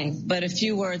at length, but a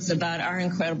few words about our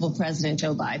incredible President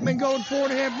Joe Biden. I've been going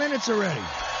 4.5 minutes already.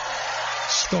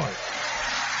 Start.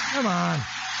 Come on.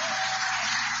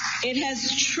 It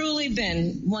has truly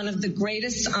been one of the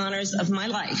greatest honors of my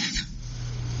life.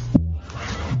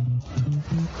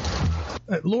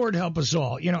 Lord help us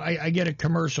all. You know, I get a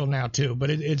commercial now, too, but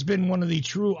it's been one of the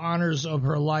true honors of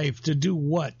her life to do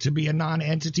what? To be a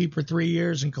non-entity for 3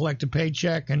 years and collect a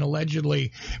paycheck and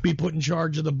allegedly be put in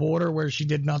charge of the border where she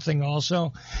did nothing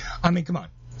also? I mean, come on.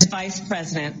 Vice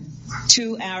President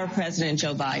to our President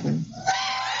Joe Biden.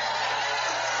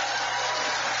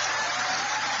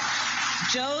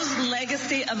 Joe's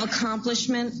legacy of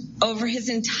accomplishment over his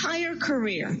entire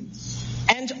career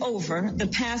and over the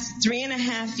past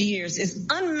 3.5 years is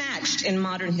unmatched in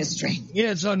modern history.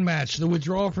 Yeah, it's unmatched. The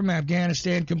withdrawal from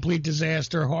Afghanistan, complete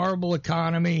disaster, horrible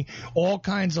economy, all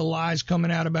kinds of lies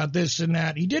coming out about this and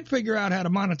that. He did figure out how to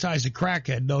monetize a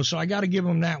crackhead, though, so I got to give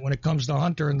him that when it comes to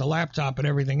Hunter and the laptop and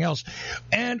everything else.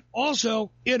 And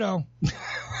also, you know,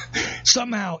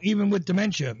 somehow, even with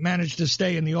dementia, managed to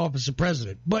stay in the office of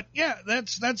president. But, yeah,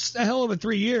 that's a hell of a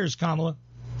 3 years, Kamala.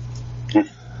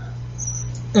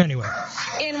 Anyway.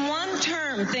 In one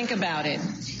term, think about it.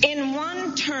 In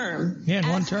one term,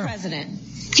 president,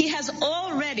 he has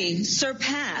already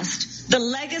surpassed the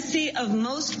legacy of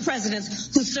most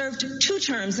presidents who served 2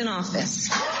 terms in office.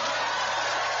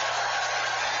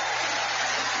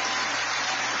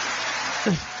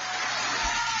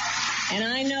 And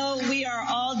I know we are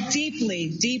all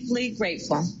deeply, deeply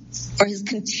grateful for his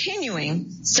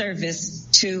continuing service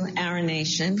to our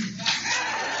nation.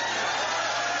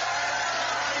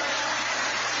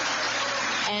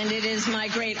 And it is my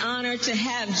great honor to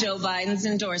have Joe Biden's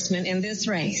endorsement in this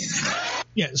race.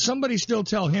 Yeah, somebody still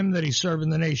tell him that he's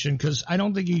serving the nation, because I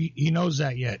don't think he knows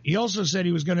that yet. He also said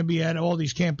he was going to be at all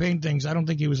these campaign things. I don't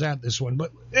think he was at this one,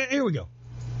 but here we go.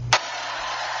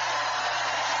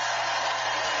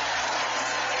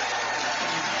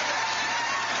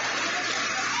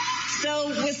 So,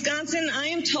 Wisconsin, I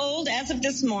am told as of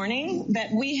this morning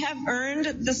that we have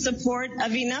earned the support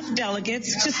of enough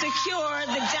delegates to secure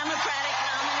the Democratic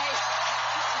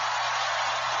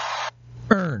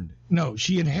Earned. No,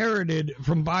 she inherited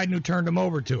from Biden, who turned him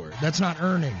over to her. That's not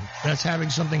earning. That's having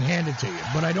something handed to you.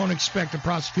 But I don't expect a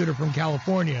prosecutor from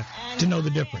California to know the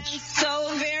difference. I am so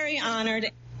very honored.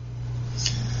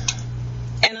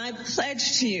 And I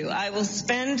pledge to you, I will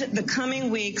spend the coming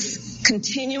weeks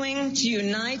continuing to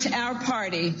unite our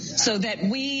party so that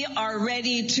we are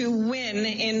ready to win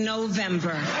in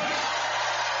November.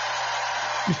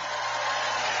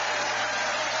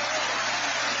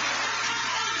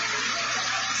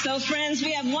 So, friends,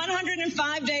 we have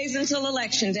 105 days until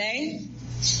Election Day,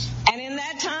 and in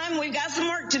that time, we've got some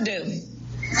work to do.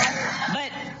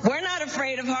 But we're not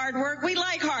afraid of hard work. We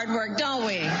like hard work, don't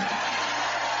we?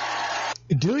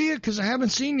 Do you? Because I haven't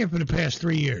seen you for the past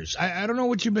 3 years. I don't know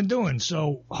what you've been doing.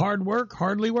 So, hard work,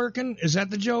 hardly working? Is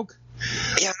that the joke?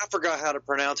 Yeah, I forgot how to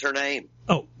pronounce her name.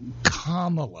 Oh,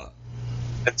 Kamala.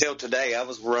 Until today, I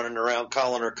was running around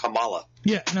calling her Kamala.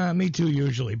 Yeah, no, me too,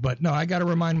 usually. But, no, I got to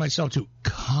remind myself, too.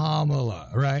 Kamala,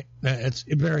 right? It's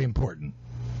very important.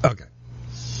 Okay.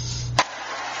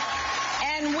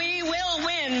 And we will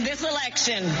win this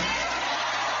election.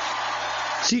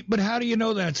 See, but how do you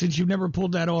know that, since you've never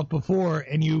pulled that off before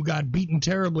and you got beaten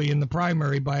terribly in the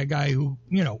primary by a guy who,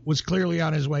 you know, was clearly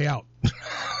on his way out?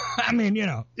 I mean, you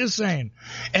know, just saying.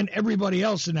 And everybody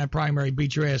else in that primary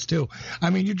beat your ass, too. I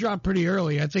mean, you dropped pretty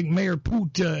early. I think Mayor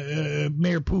Pete,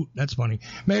 that's funny.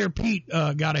 Mayor Pete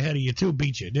got ahead of you, too,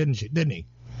 beat you, didn't she? Didn't he?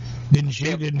 Didn't she?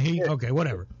 Didn't he? Okay,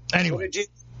 whatever. Anyway. Is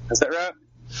that right?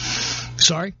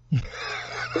 Sorry?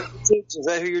 Is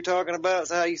that who you're talking about? Is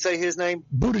that how you say his name?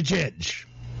 Buttigieg.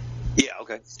 Yeah,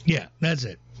 okay. Yeah, that's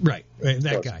it. Right.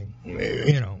 That guy.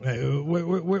 You know,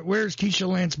 where's Keisha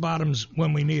Lance Bottoms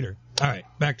when we need her? All right,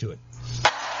 back to it.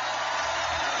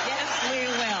 Yes, we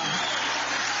will.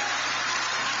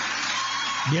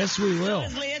 Yes, we will.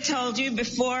 As Leah told you,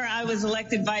 before I was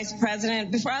elected vice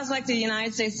president, before I was elected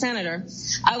United States Senator,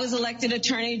 I was elected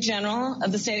Attorney General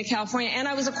of the state of California, and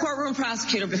I was a courtroom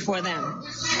prosecutor before then.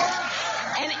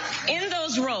 And in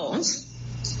those roles,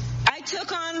 I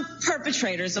took on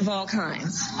perpetrators of all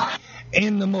kinds.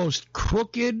 In the most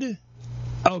crooked,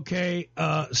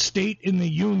 state in the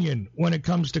union when it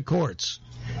comes to courts.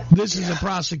 This is a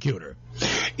prosecutor.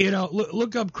 You know,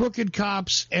 look up crooked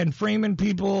cops and framing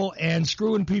people and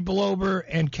screwing people over,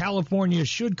 and California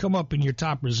should come up in your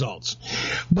top results.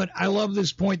 But I love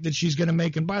this point that she's going to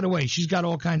make. And by the way, she's got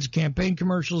all kinds of campaign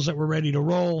commercials that were ready to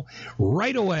roll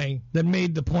right away that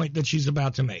made the point that she's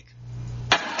about to make.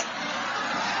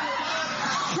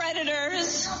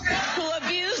 Predators who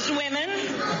abused women,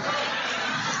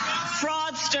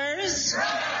 fraudsters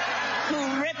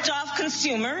who ripped off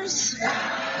consumers,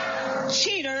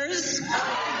 cheaters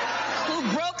who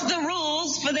broke the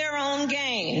rules for their own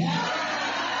gain.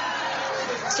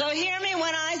 So hear me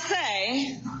when I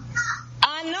say,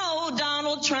 I know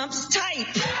Donald Trump's type.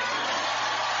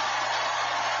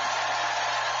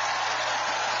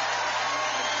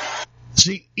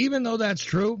 See, even though that's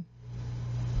true,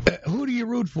 who do you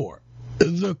root for?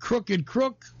 The crooked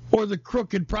crook or the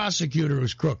crooked prosecutor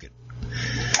who's crooked?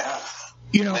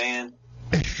 You know, man.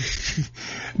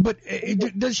 But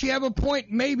does she have a point?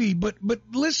 Maybe. But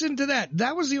listen to that.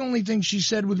 That was the only thing she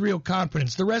said with real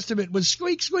confidence. The rest of it was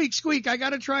squeak, squeak, squeak. I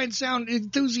got to try and sound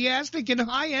enthusiastic and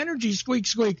high energy, squeak,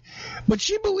 squeak. But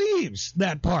she believes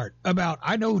that part about,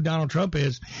 I know who Donald Trump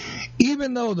is,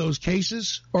 even though those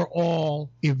cases are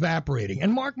all evaporating.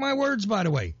 And mark my words, by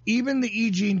the way, even the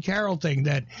E. Jean Carroll thing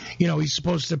that, you know, he's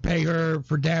supposed to pay her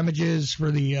for damages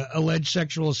for the alleged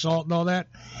sexual assault and all that,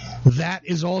 that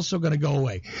is also going to go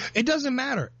away. It doesn't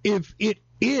matter if it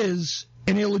is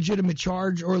an illegitimate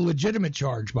charge or a legitimate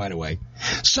charge, by the way.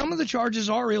 Some of the charges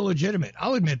are illegitimate.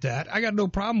 I'll admit that. I got no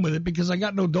problem with it because I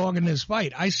got no dog in this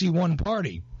fight. I see one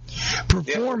party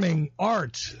performing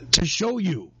art to show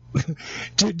you,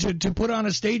 to put on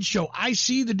a stage show. I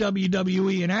see the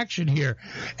WWE in action here,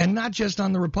 and not just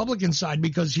on the Republican side,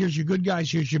 because here's your good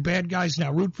guys, here's your bad guys.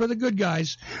 Now root for the good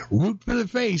guys, root for the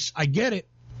face. I get it.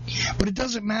 But it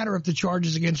doesn't matter if the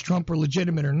charges against Trump are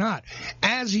legitimate or not.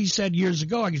 As he said years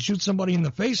ago, I could shoot somebody in the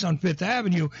face on Fifth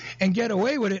Avenue and get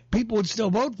away with it. People would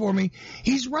still vote for me.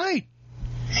 He's right.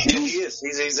 Yeah, he is.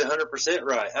 He's 100%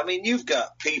 right. I mean, you've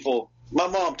got people. My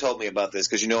mom told me about this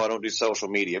because, you know, I don't do social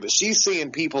media. But she's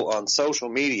seeing people on social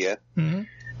media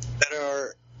that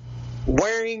are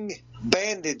wearing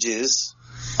bandages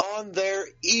on their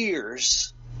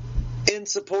ears in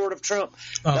support of Trump.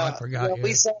 Oh, I forgot. You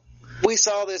know, we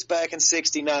saw this back in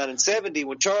 69 and 70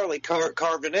 when Charlie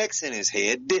carved an X in his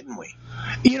head, didn't we?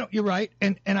 You know, you're right,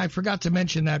 and I forgot to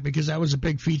mention that because that was a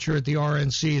big feature at the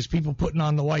RNC, is people putting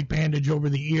on the white bandage over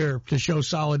the ear to show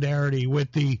solidarity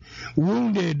with the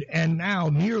wounded and now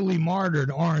nearly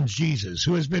martyred Orange Jesus,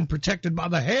 who has been protected by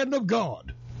the hand of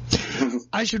God.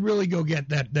 I should really go get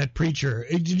that preacher.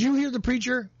 Did you hear the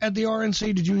preacher at the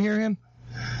RNC? Did you hear him?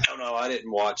 No, I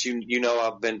didn't watch. You know,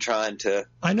 I've been trying to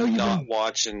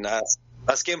watch, and I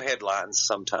skim headlines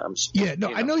sometimes. Yeah,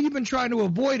 no, I know you've been trying to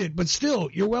avoid it, but still,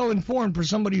 you're well informed for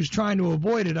somebody who's trying to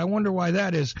avoid it. I wonder why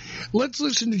that is. Let's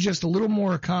listen to just a little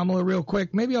more of Kamala real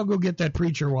quick. Maybe I'll go get that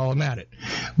preacher while I'm at it.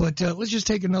 But let's just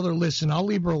take another listen. I'll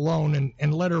leave her alone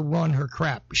and let her run her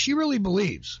crap. She really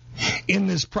believes in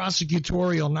this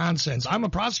prosecutorial nonsense. I'm a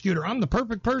prosecutor. I'm the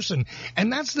perfect person.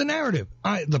 And that's the narrative.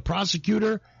 The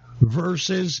prosecutor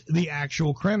versus the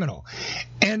actual criminal.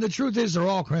 And the truth is they're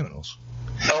all criminals.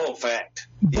 Oh, fact.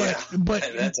 But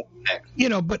that's a fact. You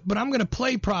know, but I'm going to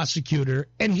play prosecutor,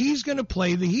 and he's going to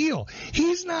play the heel.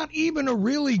 He's not even a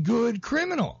really good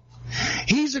criminal.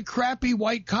 He's a crappy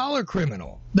white-collar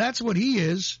criminal. That's what he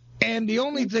is. And the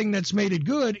only thing that's made it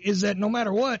good is that no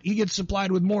matter what, he gets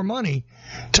supplied with more money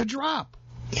to drop.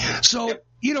 So,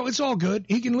 you know, it's all good.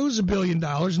 He can lose $1 billion.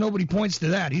 Nobody points to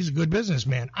that. He's a good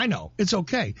businessman. I know. It's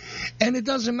okay. And it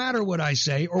doesn't matter what I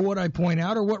say or what I point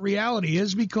out or what reality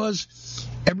is, because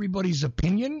everybody's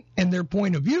opinion and their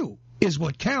point of view is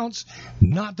what counts,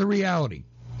 not the reality.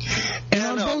 And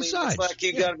on both sides. It's like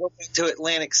you got to go back to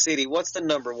Atlantic City. What's the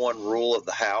number one rule of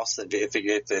the house if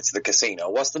it's the casino?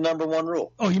 What's the number one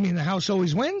rule? Oh, you mean the house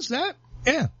always wins? That?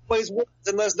 Yeah. Always wins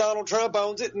unless Donald Trump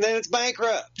owns it, and then it's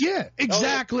bankrupt. Yeah,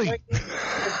 exactly.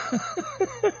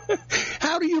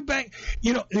 How do you bank?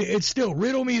 You know, it's still,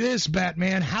 riddle me this,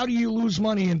 Batman. How do you lose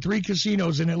money in 3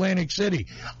 casinos in Atlantic City?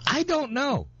 I don't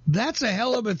know. That's a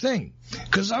hell of a thing,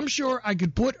 because I'm sure I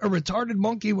could put a retarded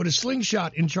monkey with a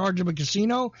slingshot in charge of a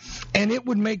casino, and it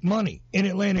would make money in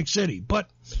Atlantic City. But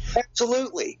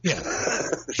absolutely, yeah.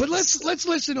 But let's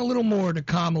listen a little more to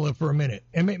Kamala for a minute,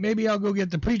 and maybe I'll go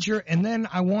get the preacher, and then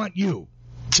I want you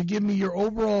to give me your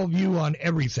overall view on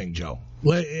everything, Joe.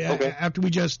 Okay. After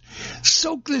we just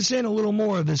soak this in a little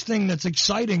more of this thing that's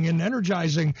exciting and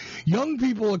energizing young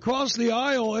people across the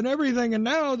aisle and everything, and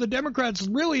now the Democrats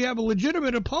really have a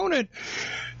legitimate opponent.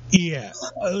 Yeah,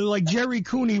 like Jerry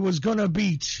Cooney was going to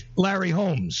beat Larry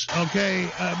Holmes, okay?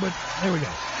 But there we go.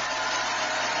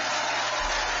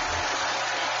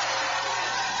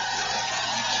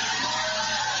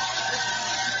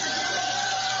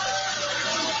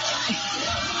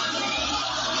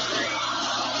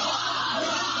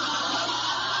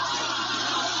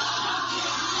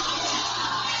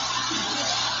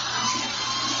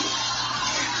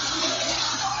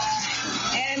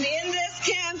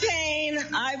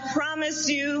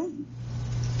 You,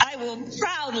 I will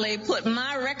proudly put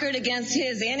my record against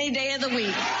his any day of the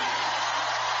week.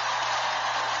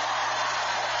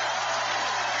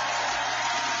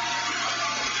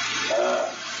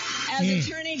 As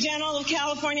Attorney General of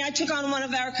California, I took on one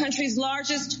of our country's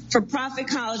largest for-profit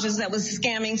colleges that was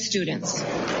scamming students.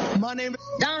 My name is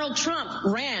Donald Trump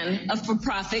ran a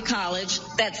for-profit college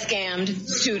that scammed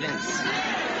students.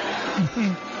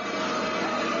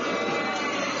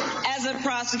 a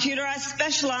prosecutor, I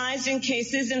specialized in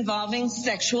cases involving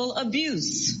sexual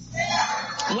abuse.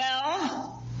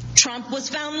 Well, Trump was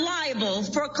found liable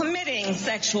for committing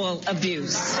sexual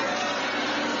abuse.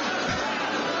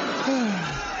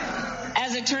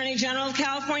 As Attorney General of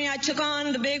California, I took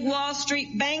on the big Wall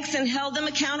Street banks and held them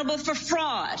accountable for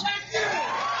fraud.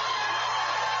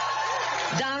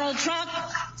 Donald Trump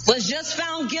was just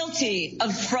found guilty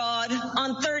of fraud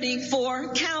on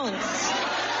 34 counts.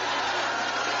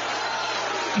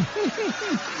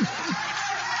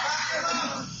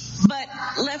 But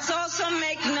let's also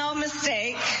make no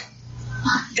mistake,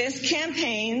 this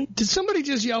campaign... Did somebody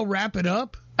just yell, wrap it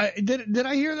up? Did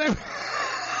I hear that?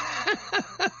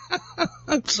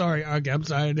 I'm sorry. Okay, I'm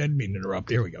sorry. I didn't mean to interrupt.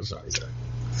 Here we go. Sorry.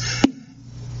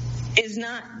 Is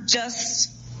not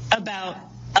just about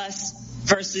us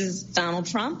versus Donald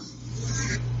Trump.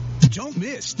 Don't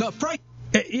miss the fright.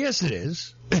 Yes, it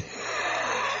is.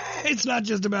 It's not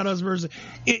just about us versus...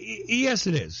 yes,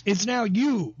 it is. It's now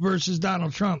you versus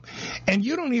Donald Trump. And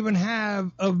you don't even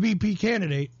have a VP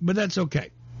candidate, but that's okay.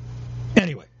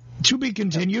 Anyway, to be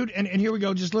continued. And here we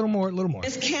go. Just a little more.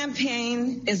 This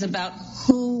campaign is about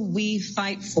who we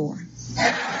fight for. This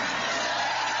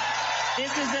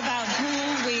is about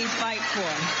who we fight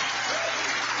for.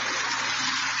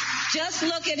 Just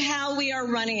look at how we are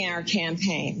running our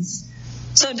campaigns.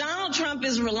 So Donald Trump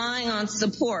is relying on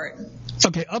support.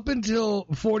 Okay, up until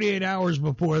 48 hours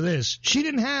before this, she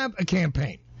didn't have a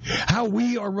campaign. How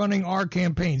we are running our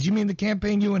campaigns. You mean the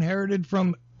campaign you inherited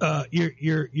from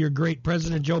your great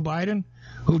President Joe Biden,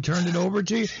 who turned it over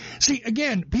to you? See,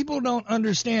 again, people don't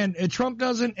understand. Trump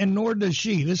doesn't, and nor does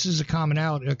she. This is a common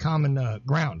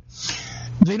ground.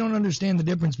 They don't understand the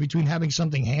difference between having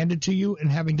something handed to you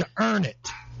and having to earn it.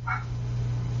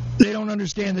 They don't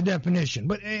understand the definition.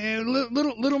 But a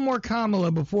little more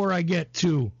Kamala before I get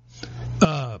to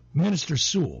Minister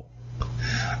Sewell.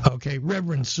 Okay,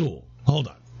 Reverend Sewell. Hold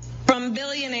on. From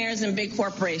billionaires and big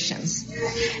corporations.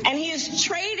 And he is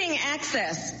trading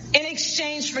access in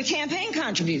exchange for campaign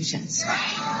contributions. A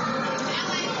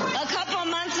couple of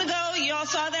months ago, you all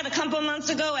saw that a couple of months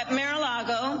ago at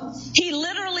Mar-a-Lago, he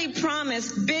literally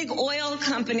promised big oil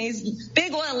companies,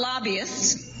 big oil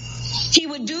lobbyists, he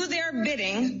would do their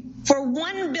bidding for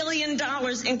 $1 billion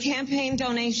in campaign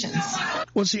donations.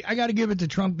 Well, see, I got to give it to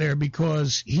Trump there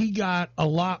because he got a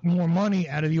lot more money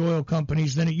out of the oil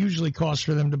companies than it usually costs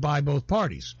for them to buy both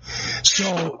parties.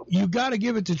 So you got to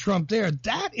give it to Trump there.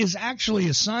 That is actually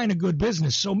a sign of good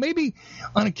business. So maybe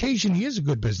on occasion he is a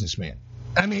good businessman.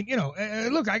 I mean,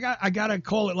 look, I got to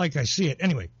call it like I see it.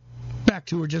 Anyway, back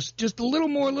to her. Just a little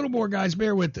more, guys.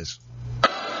 Bear with this.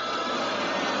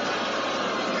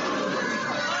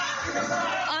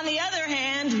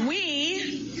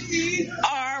 We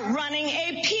are running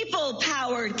a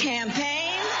people-powered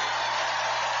campaign.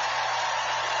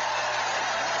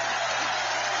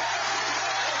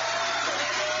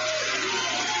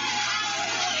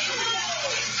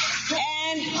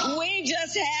 And we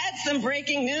just had some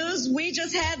breaking news. We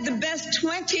just had the best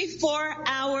 24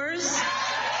 hours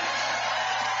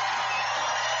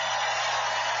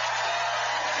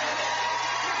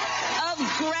of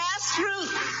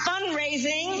grassroots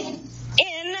fundraising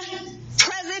in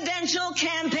presidential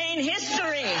campaign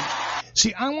history.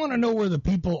 See, I want to know where the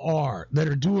people are that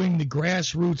are doing the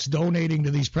grassroots donating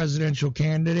to these presidential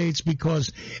candidates,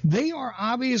 because they are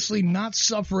obviously not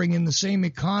suffering in the same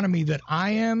economy that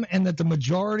I am and that the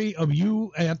majority of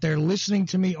you out there listening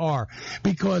to me are,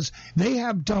 because they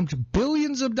have dumped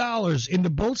billions of dollars into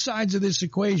both sides of this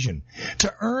equation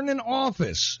to earn an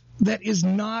office that is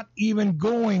not even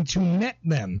going to net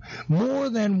them more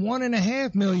than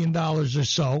 $1.5 million or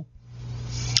so,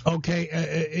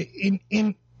 okay,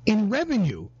 in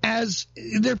revenue as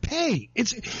their pay.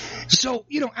 It's so,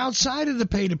 outside of the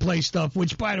pay-to-play stuff,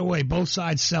 which, by the way, both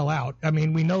sides sell out. I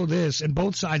mean, we know this, and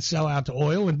both sides sell out to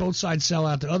oil, and both sides sell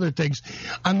out to other things.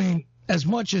 I mean, as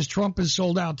much as Trump is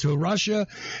sold out to Russia,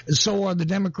 so are the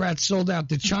Democrats sold out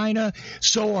to China,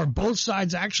 so are both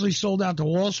sides actually sold out to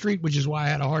Wall Street, which is why I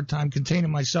had a hard time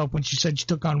containing myself when she said she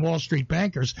took on Wall Street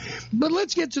bankers. But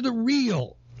let's get to the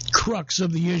real crux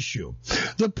of the issue.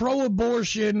 The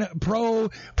pro-abortion,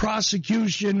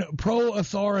 pro-prosecution,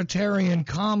 pro-authoritarian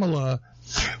Kamala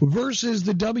versus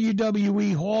the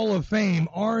WWE Hall of Fame,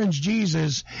 Orange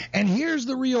Jesus. And here's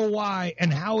the real why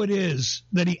and how it is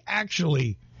that he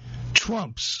actually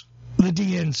trumps the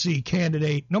DNC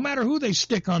candidate, no matter who they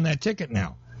stick on that ticket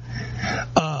now.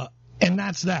 And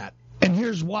that's that. And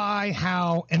here's why,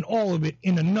 how, and all of it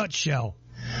in a nutshell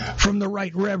from the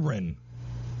Right Reverend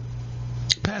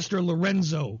Pastor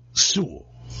Lorenzo Sewell.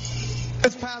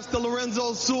 It's Pastor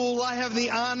Lorenzo Sewell. I have the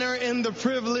honor and the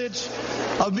privilege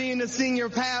of being the senior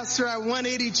pastor at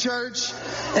 180 Church.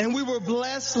 And we were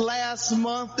blessed last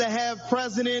month to have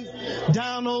President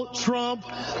Donald Trump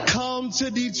come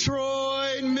to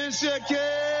Detroit, Michigan.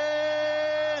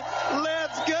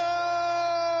 Let's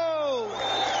go!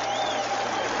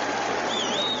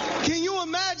 Can you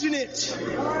imagine it?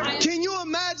 Can you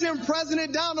imagine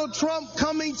President Donald Trump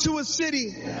coming to a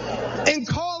city and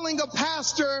calling a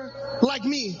pastor like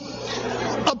me,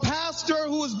 a pastor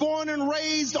who was born and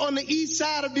raised on the east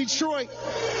side of Detroit?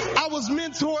 I was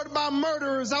mentored by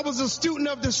murderers. I was a student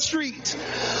of the street.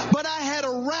 But I had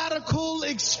a radical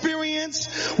experience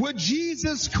with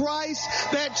Jesus Christ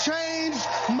that changed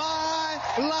my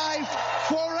life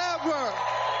forever.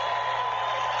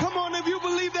 Come on, if you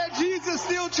believe that Jesus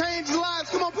still changed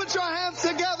lives, come on, put your hands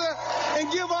together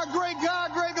and give our great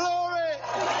God great glory.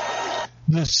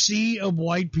 The sea of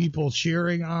white people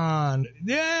cheering on.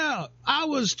 Yeah, I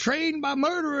was trained by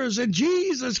murderers and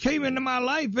Jesus came into my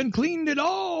life and cleaned it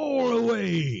all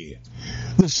away.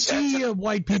 The sea of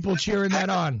white people cheering that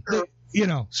on. You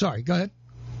know, sorry, go ahead.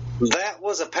 That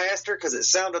was a pastor because it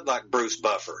sounded like Bruce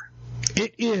Buffer.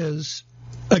 It is,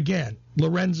 again,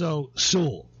 Lorenzo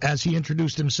Sewell, as he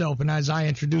introduced himself and as I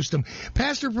introduced him.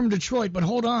 Pastor from Detroit, but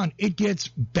hold on, it gets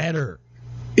better.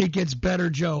 It gets better,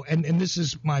 Joe, and this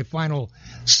is my final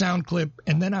sound clip,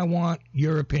 and then I want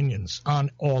your opinions on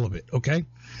all of it, okay?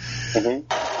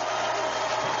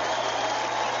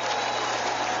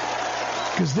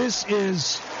 Because this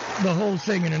is the whole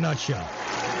thing in a nutshell.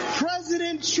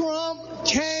 President Trump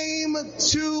came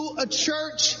to a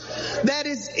church that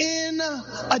is in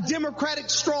a Democratic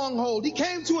stronghold. He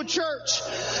came to a church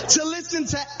to listen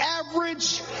to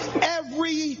average,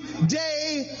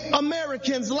 everyday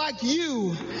Americans like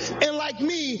you and like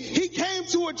me. He came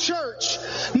to a church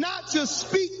not to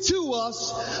speak to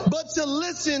us, but to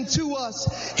listen to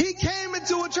us. He came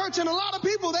into a church, and a lot of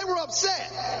people, they were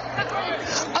upset.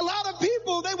 A lot of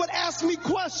people, they would ask me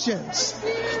questions.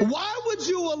 Why would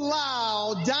you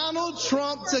allow Donald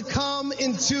Trump to come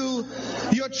into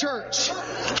your church?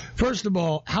 First of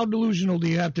all, how delusional do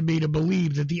you have to be to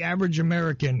believe that the average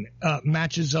American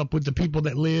matches up with the people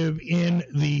that live in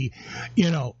the,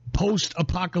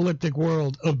 post-apocalyptic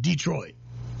world of Detroit?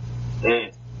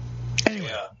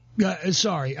 Anyway,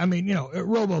 sorry. I mean,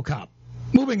 RoboCop.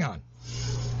 Moving on.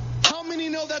 How many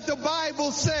know that the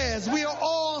Bible says we are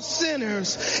all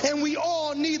sinners and we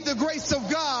all need the grace of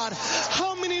God?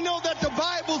 How many know that the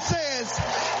Bible says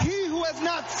he who has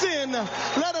not sinned,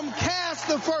 let him cast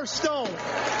the first stone?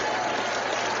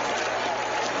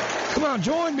 Come on,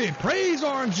 join me. Praise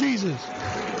Orange Jesus.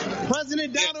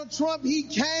 President Donald Trump, he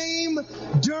came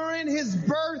during his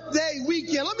birthday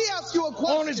weekend. Let me ask you a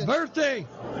question. On his birthday.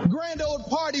 Grand old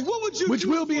party. What would you Which do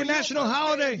will be a national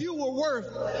holiday. If you were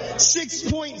worth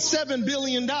 $6.7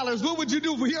 billion, what would you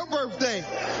do for your birthday?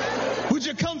 Would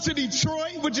you come to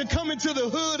Detroit? Would you come into the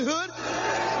hood?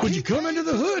 Would you come into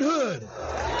the hood?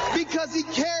 Because he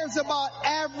cares about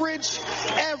average,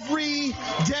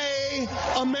 everyday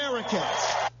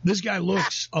Americans. This guy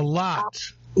looks a lot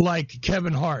like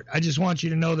Kevin Hart. I just want you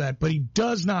to know that. But he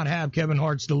does not have Kevin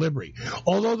Hart's delivery.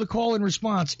 Although the call and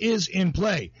response is in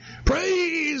play.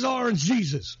 Praise Orange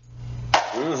Jesus.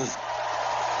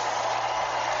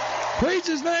 Praise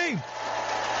his name.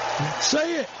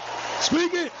 Say it.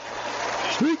 Speak it.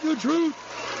 Speak the truth.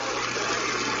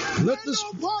 Grand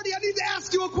old party, I need to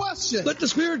ask you a question. Let the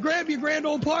Spirit grab you, grand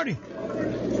old party.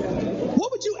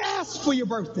 What would you ask for your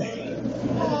birthday?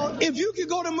 If you could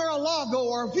go to Mar-a-Lago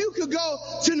or if you could go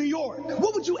to New York,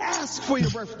 what would you ask for your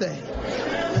birthday?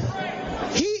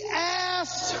 He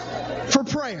asked for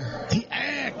prayer. He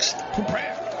asked for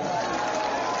prayer.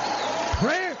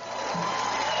 Prayer.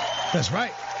 That's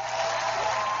right.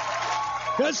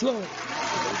 Yes, Lord.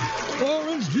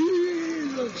 Orange Jesus.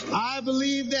 I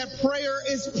believe that prayer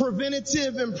is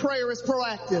preventative and prayer is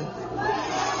proactive.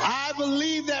 I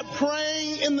believe that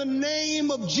praying in the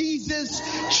name of Jesus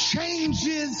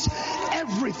changes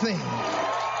everything.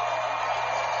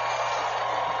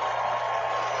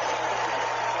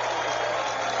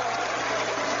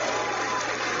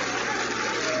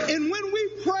 And when we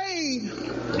prayed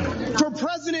for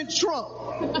President Trump,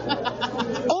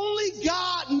 only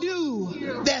God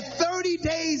knew that 30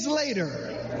 days later,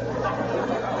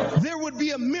 there would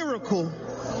be a miracle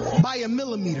by a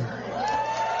millimeter.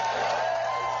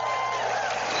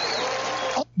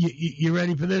 You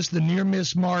ready for this? The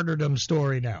near-miss martyrdom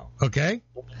story now, okay?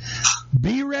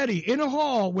 Be ready. In a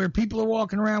hall where people are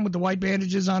walking around with the white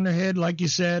bandages on their head, like you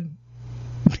said,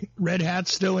 red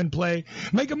hats still in play.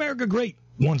 Make America great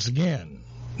once again.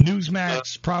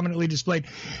 Newsmax prominently displayed.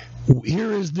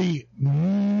 Here is the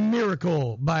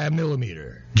miracle by a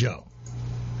millimeter, Joe.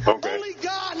 Okay. Only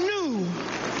God knew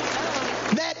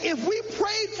that if we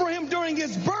prayed for him during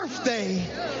his birthday,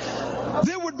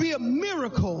 there would be a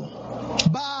miracle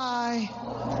by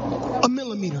a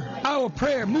millimeter. Our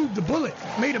prayer moved the bullet,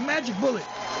 made a magic bullet.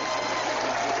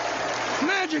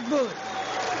 Magic bullet.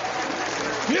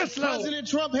 Yes, Lord. President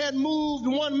Trump had moved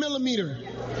 1 millimeter,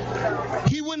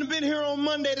 he wouldn't have been here on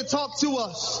Monday to talk to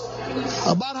us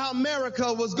about how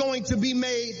America was going to be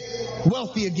made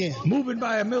wealthy again. Moving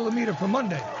by a millimeter for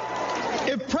Monday.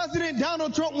 If President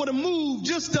Donald Trump would have moved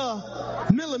just a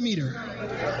millimeter,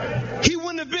 he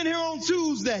wouldn't have been here on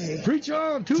Tuesday. Preach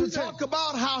on Tuesday. To talk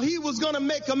about how he was going to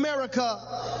make America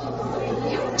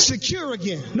secure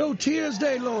again. No Tears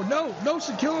Day, Lord. No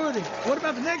security. What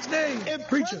about the next day? If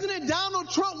Preacher. President Donald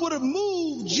Trump would have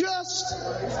moved just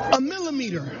a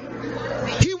millimeter,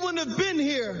 he wouldn't have been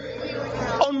here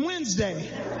on Wednesday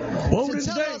to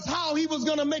tell us how he was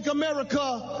going to make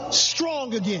America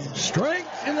strong again.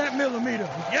 Strength in that millimeter.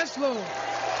 Yes, Lord.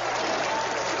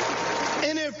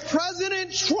 And if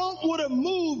President Trump would have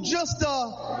moved just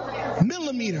a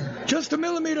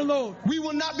millimeter, Lord, we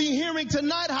will not be hearing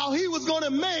tonight how he was going to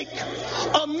make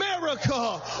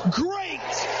America great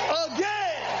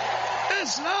again.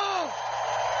 Yes, Lord.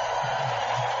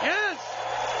 Yes.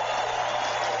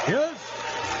 Yes.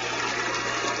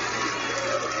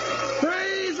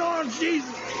 Praise on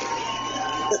Jesus.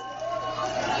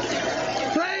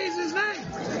 Praise his name.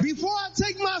 Before I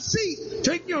take my seat,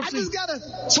 take your I seat. just got to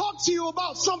talk to you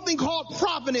about something called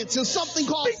providence and something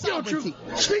called sovereignty.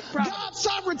 Speak providence. God's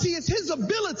sovereignty is his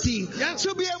ability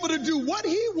to be able to do what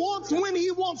he wants when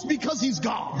he wants because he's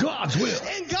God. God's will.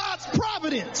 And God's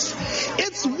providence,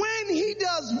 it's when he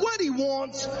does what he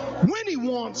wants, when he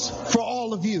wants for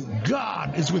all of you.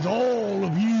 God is with all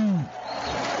of you.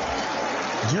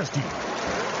 Just you.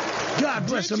 God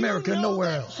bless America,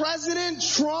 nowhere else. President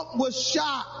Trump was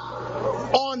shot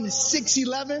on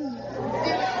 6/11.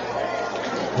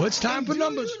 Well, it's time for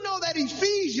numbers. Do you know that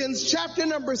Ephesians chapter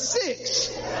number 6,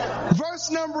 verse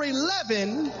number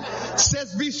 11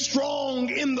 says, "Be strong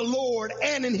in the Lord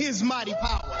and in his mighty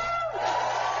power."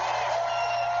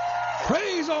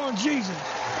 Praise on Jesus.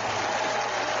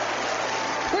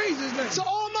 Praise his name. So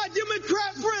all my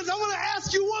Democrat friends, I want to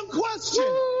ask you one question.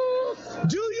 Woo!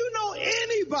 Do you know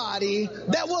anybody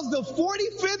that was the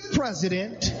 45th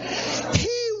president?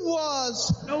 He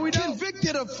was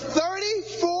convicted of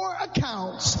 34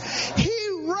 accounts. He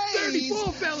raised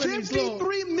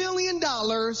 $53 million in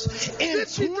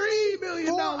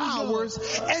 24 hours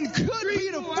and could be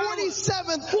the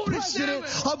 47th president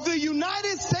of the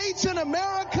United States in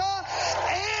America.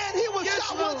 And he was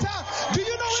shot one time. Do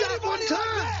you know anybody like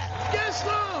that? Yes,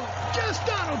 Lord. Just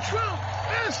Donald Trump.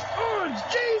 Yes, Orange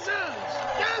Jesus.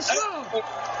 Yes, Lord.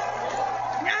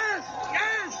 Yes.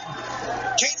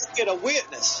 Can't get a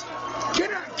witness.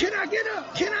 Can I get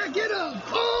up?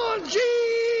 Oh,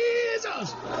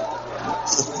 Jesus.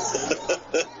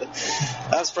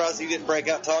 I'm surprised he didn't break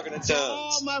out talking in tongues.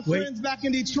 All my friends back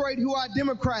in Detroit who are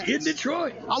Democrats. In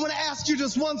Detroit. I want to ask you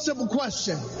just one simple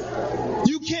question.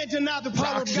 You can't deny the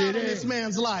power of God in this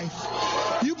man's life.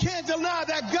 You can't deny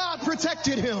that God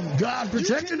protected him. God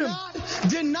protected him. You cannot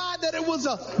deny that it was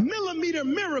a millimeter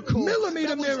miracle.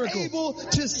 Was able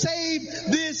to save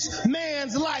this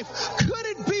man's life. Could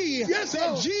it be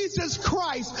that Jesus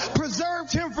Christ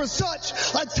preserved him for such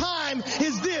a time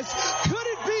as this? Could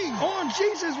it be? On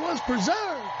Jesus was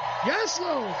preserved. Yes,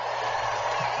 Lord.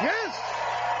 Yes.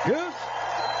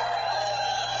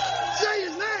 Say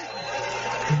his name.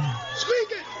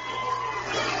 Speak it.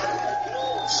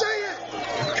 Say it.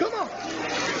 Come on.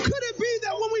 Could it be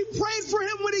that when we prayed for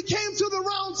him when he came to the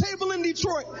round table in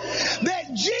Detroit,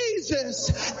 that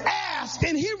Jesus asked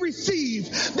and he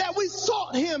received, that we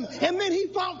sought him and then he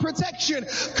found protection?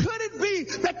 Could it be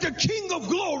that the King of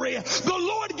glory, the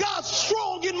Lord God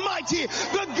strong and mighty,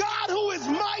 the God who is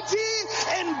mighty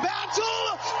in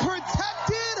battle,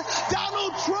 protected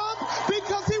Donald Trump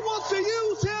because he wants to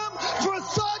use him for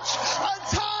such a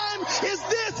time as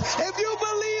this? If you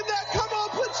believe that, come on,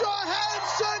 put your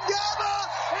hands together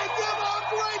and give our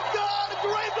great God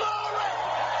great glory.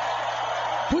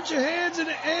 Put your hands in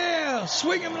the air.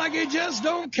 Swing them like you just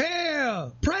don't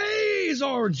care. Praise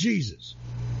our Jesus.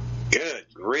 Good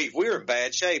grief. We're in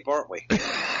bad shape, aren't we?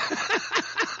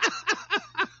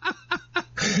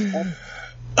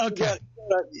 Okay.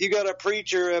 You got a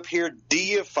preacher up here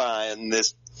deifying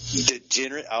this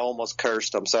degenerate. I almost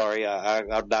cursed. I'm sorry.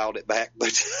 I dialed it back,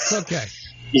 but okay.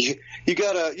 You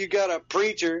got a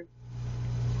preacher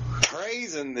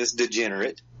praising this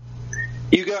degenerate.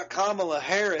 You got Kamala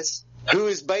Harris, who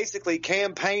is basically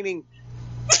campaigning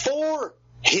for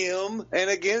him and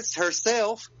against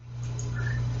herself.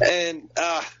 And,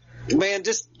 man,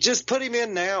 just put him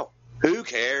in now. Who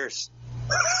cares?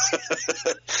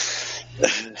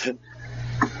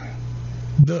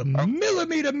 The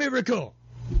millimeter miracle.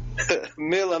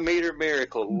 Millimeter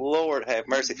miracle. Lord have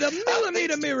mercy. The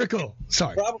millimeter miracle.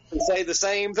 Sorry. Probably say the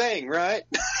same thing, right?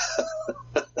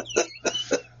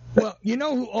 Well, you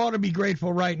know who ought to be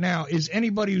grateful right now is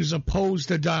anybody who's opposed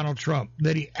to Donald Trump,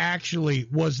 that he actually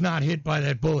was not hit by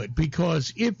that bullet,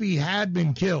 because if he had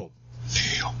been killed,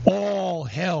 all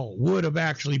hell would have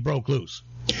actually broke loose.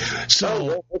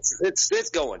 So it's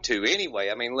going to anyway.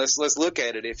 I mean, let's look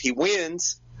at it. If he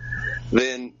wins,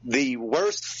 then the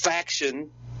worst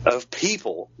faction of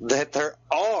people that there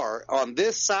are on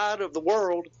this side of the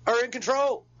world are in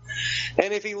control.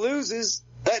 And if he loses,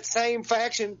 that same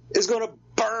faction is going to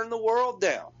burn the world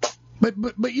down.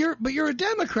 But you're a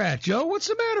Democrat, Joe. What's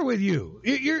the matter with you?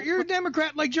 You're a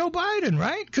Democrat like Joe Biden,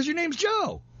 right? Because your name's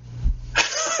Joe.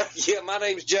 Yeah, my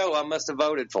name's Joe. I must have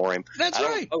voted for him. That's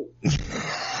right. I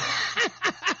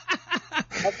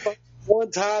voted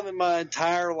one time in my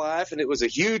entire life, and it was a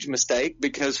huge mistake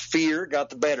because fear got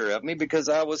the better of me because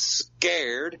I was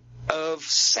scared of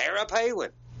Sarah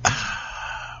Palin.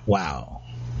 Wow.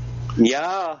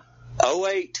 Yeah.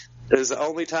 2008 is the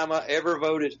only time I ever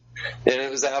voted, and it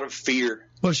was out of fear.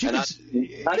 Well,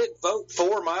 I didn't vote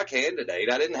for my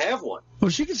candidate. I didn't have one.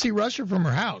 Well, she could see Russia from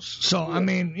her house. So, yeah. I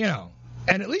mean,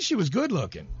 and at least she was good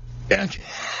looking. I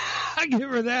give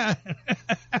her that.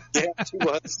 Yeah, she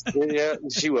was. Yeah,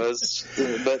 she was.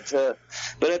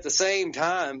 But at the same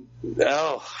time,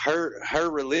 her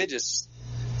religious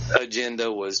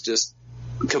agenda was just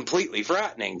completely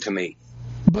frightening to me.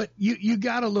 But you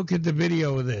got to look at the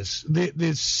video of this.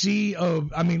 This sea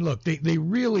of, I mean, look, they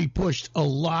really pushed a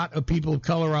lot of people of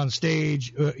color on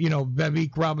stage.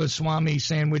 Vivek Ramaswamy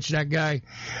sandwiched that guy.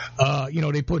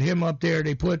 They put him up there.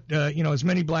 They put, as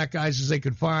many black guys as they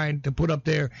could find to put up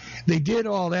there. They did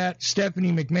all that.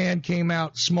 Stephanie McMahon came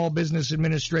out, small business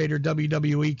administrator,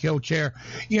 WWE co-chair.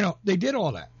 They did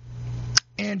all that.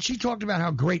 And she talked about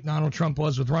how great Donald Trump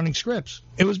was with running scripts.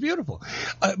 It was beautiful.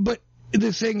 But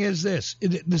the thing is this,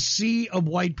 the sea of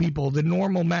white people, the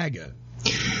normal MAGA,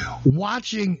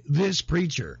 watching this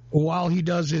preacher while he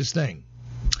does his thing.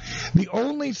 The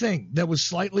only thing that was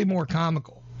slightly more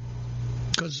comical,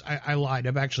 because I lied,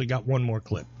 I've actually got one more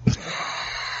clip.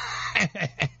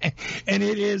 And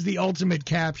it is the ultimate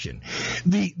caption.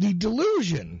 The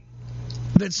delusion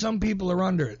that some people are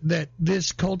under, that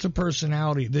this cult of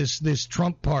personality, this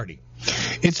Trump party,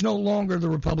 it's no longer the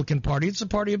Republican Party. It's the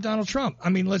party of Donald Trump. I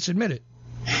mean, let's admit it.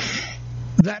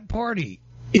 That party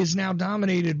is now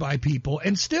dominated by people,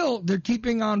 and still they're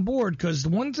keeping on board, because the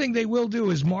one thing they will do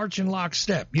is march in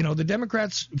lockstep. The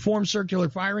Democrats form circular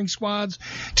firing squads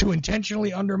to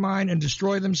intentionally undermine and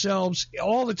destroy themselves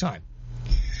all the time.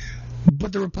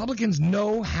 But the Republicans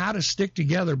know how to stick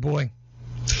together, boy.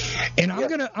 And I'm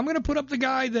gonna put up the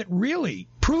guy that really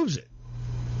proves it.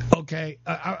 Okay,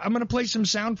 I'm going to play some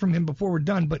sound from him before we're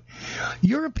done, but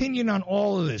your opinion on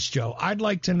all of this, Joe, I'd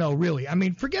like to know, really. I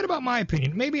mean, forget about my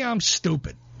opinion. Maybe I'm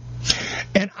stupid,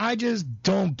 and I just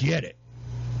don't get it.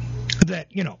 That,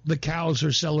 the cows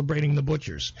are celebrating the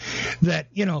butchers.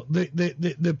 That,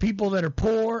 the people that are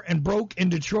poor and broke in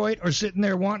Detroit are sitting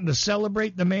there wanting to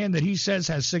celebrate the man that he says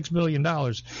has $6 billion.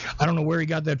 I don't know where he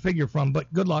got that figure from,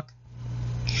 but good luck.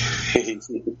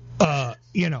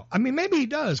 Maybe he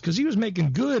does, because he was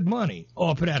making good money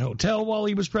up at that hotel while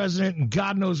he was president, and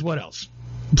God knows what else.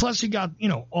 Plus, he got,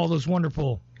 all those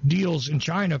wonderful deals in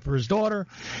China for his daughter,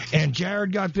 and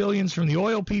Jared got billions from the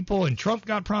oil people, and Trump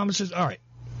got promises. All right.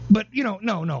 But,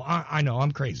 I know,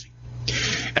 I'm crazy.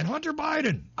 And Hunter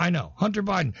Biden, Hunter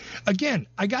Biden. Again,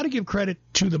 I got to give credit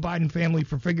to the Biden family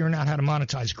for figuring out how to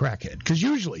monetize a crackhead, because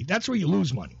usually that's where you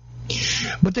lose money.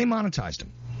 But they monetized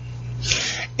him.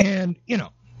 And,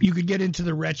 you could get into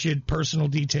the wretched personal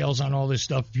details on all this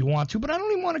stuff if you want to, but I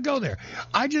don't even want to go there.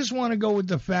 I just want to go with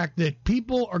the fact that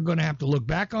people are going to have to look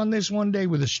back on this one day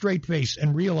with a straight face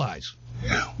and realize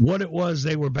what it was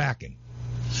they were backing.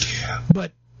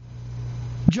 But,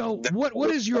 Joe, what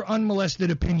is your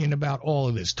unmolested opinion about all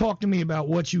of this? Talk to me about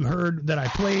what you heard that I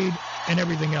played and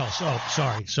everything else. Oh,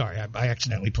 sorry. I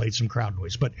accidentally played some crowd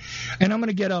noise. And I'm going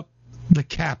to get up the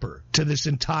capper to this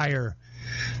entire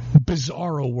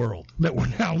bizarro world that we're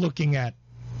now looking at,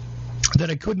 that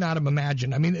I could not have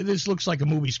imagined. I mean, this looks like a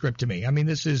movie script to me. I mean,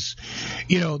 this is,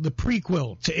 the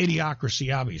prequel to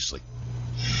Idiocracy, obviously.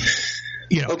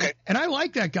 Okay. And I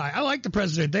like that guy. I like the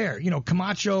president there.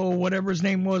 Camacho, whatever his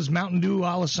name was, Mountain Dew,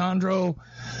 Alessandro.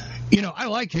 I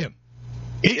like him.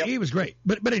 He was great.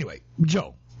 But anyway,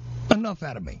 Joe, enough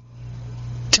out of me.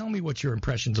 tell me what your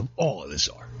impressions of all of this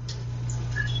are.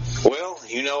 Well,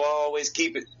 I always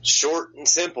keep it short and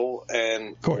simple,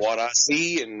 and what I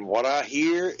see and what I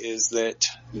hear is that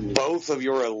both of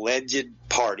your alleged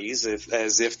parties,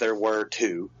 as if there were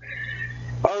two,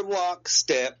 are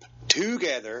lockstep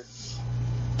together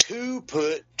to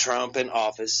put Trump in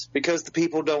office because the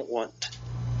people don't want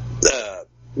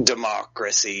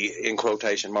democracy, in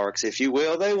quotation marks, if you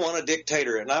will. They want a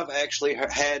dictator, and I've actually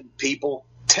had people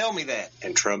tell me that,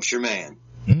 and Trump's your man.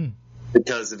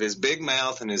 Because of his big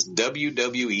mouth and his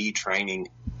WWE training.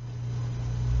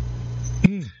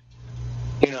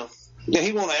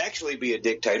 He won't actually be a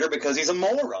dictator because he's a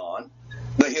moron,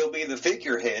 but he'll be the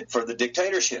figurehead for the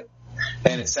dictatorship.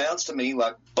 And it sounds to me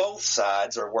like both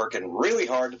sides are working really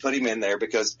hard to put him in there,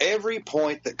 because every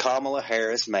point that Kamala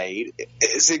Harris made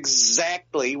is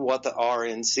exactly what the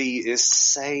RNC is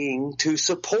saying to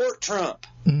support Trump.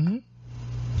 Mm-hmm.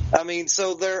 I mean,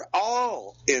 so they're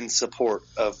all in support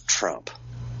of Trump.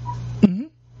 Mm-hmm.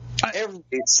 Every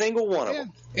single one of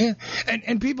them. Yeah.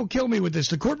 And people kill me with this.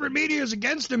 The corporate media is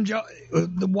against him.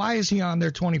 Why is he on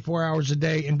there 24 hours a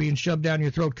day and being shoved down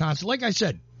your throat constantly? Like I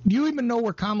said, do you even know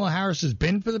where Kamala Harris has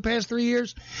been for the past 3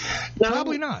 years? No.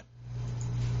 Probably not.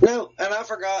 No, and I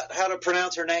forgot how to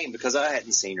pronounce her name because I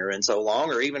hadn't seen her in so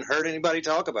long or even heard anybody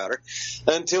talk about her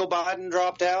until Biden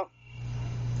dropped out.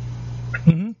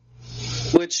 Mm-hmm.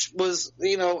 Which was,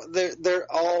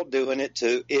 they're all doing it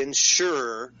to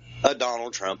ensure a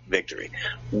Donald Trump victory.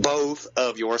 Both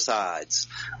of your sides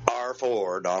are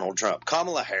for Donald Trump.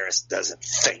 Kamala Harris doesn't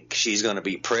think she's going to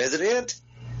be president.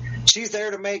 She's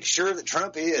there to make sure that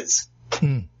Trump is.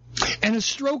 And a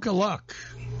stroke of luck,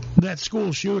 that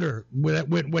school shooter that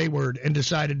went wayward and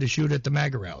decided to shoot at the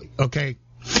MAGA rally, okay?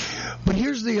 But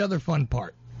here's the other fun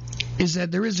part, is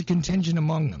that there is a contingent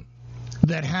among them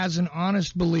that has an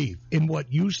honest belief in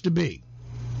what used to be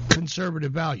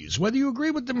conservative values, whether you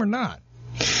agree with them or not.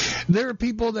 There are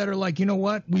people that are like, you know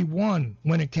what? We won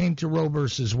when it came to Roe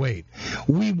versus Wade.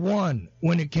 We won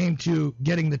when it came to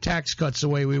getting the tax cuts the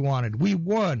way we wanted. We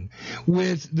won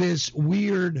with this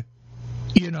weird,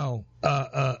 the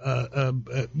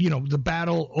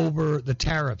battle over the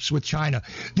tariffs with China.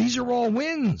 These are all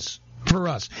wins for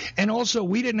us. And also,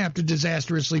 we didn't have to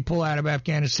disastrously pull out of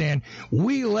Afghanistan.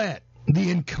 We let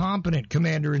the incompetent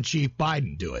commander-in-chief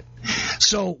Biden do it.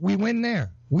 So we win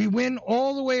there. We win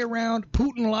all the way around.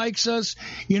 Putin likes us.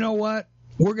 You know what?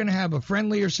 We're going to have a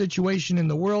friendlier situation in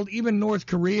the world. Even North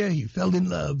Korea, he fell in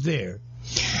love there.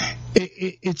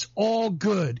 It's all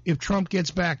good if Trump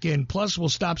gets back in. Plus, we'll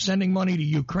stop sending money to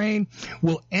Ukraine.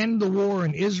 We'll end the war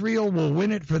in Israel. We'll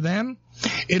win it for them.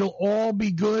 It'll all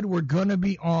be good. We're going to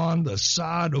be on the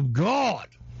side of God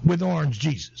with Orange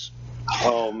Jesus.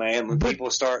 Oh, man, when people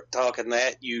start talking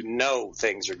that,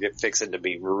 things are fixing to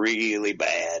be really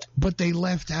bad. But they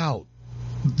left out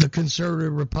the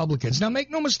conservative Republicans. Now, make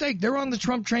no mistake, they're on the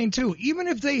Trump train, too. Even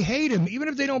if they hate him, even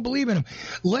if they don't believe in him,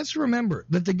 let's remember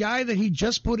that the guy that he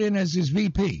just put in as his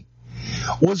VP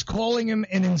was calling him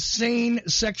an insane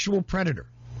sexual predator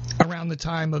around the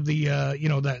time of the,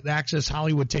 the Access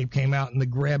Hollywood tape came out and the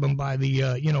grab him by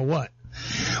the, what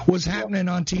was happening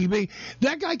on TV.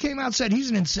 That guy came out and said he's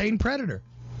an insane predator.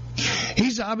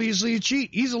 He's obviously a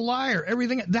cheat. He's a liar.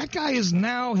 Everything. That guy is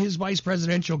now his vice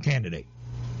presidential candidate.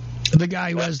 The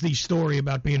guy who has the story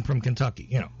about being from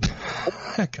Kentucky.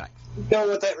 That guy. You know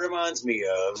what that reminds me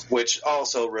of, which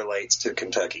also relates to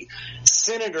Kentucky?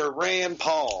 Senator Rand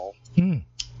Paul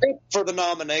for the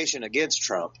nomination against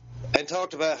Trump and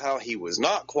talked about how he was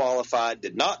not qualified,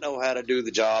 did not know how to do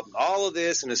the job, and all of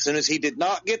this. And as soon as he did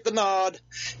not get the nod,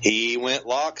 he went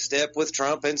lockstep with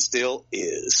Trump and still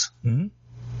is. Mm-hmm.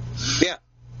 Yeah.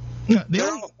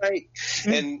 They're all fake.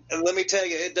 And let me tell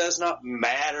you, it does not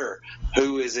matter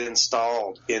who is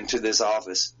installed into this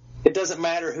office. It doesn't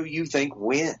matter who you think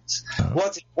wins.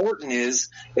 What's important is,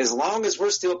 as long as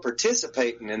we're still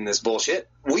participating in this bullshit,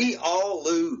 we all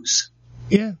lose.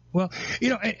 Yeah, well,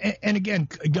 and again,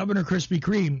 Governor Krispy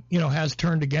Kreme, has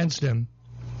turned against him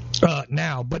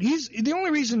now. But the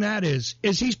only reason that is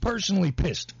he's personally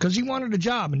pissed because he wanted a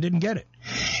job and didn't get it.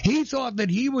 He thought that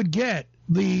he would get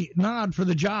the nod for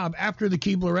the job after the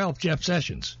Keebler elf, Jeff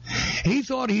Sessions. He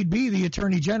thought he'd be the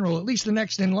attorney general, at least the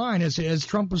next in line, as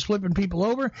Trump was flipping people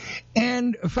over,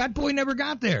 and Fat Boy never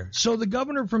got there. So the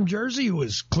governor from Jersey, who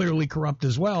was clearly corrupt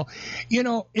as well,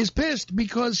 is pissed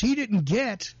because he didn't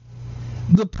get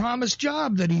the promised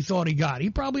job that he thought he got. He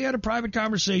probably had a private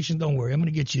conversation. Don't worry, I'm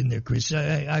going to get you in there, Chris.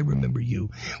 I remember you.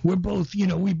 We're both,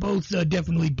 we both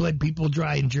definitely bled people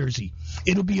dry in Jersey.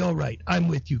 It'll be all right. I'm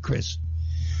with you, Chris.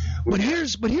 But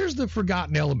here's the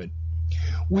forgotten element.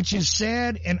 which is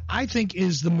sad, and I think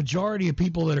is the majority of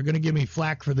people that are going to give me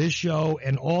flack for this show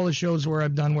and all the shows where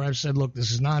I've done where I've said, look,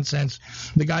 this is nonsense.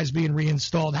 The guy's being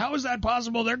reinstalled. How is that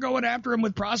possible? They're going after him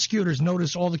with prosecutors.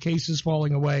 Notice all the cases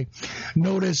falling away.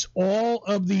 Notice all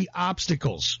of the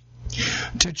obstacles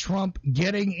to Trump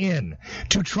getting in,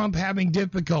 to Trump having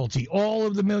difficulty, all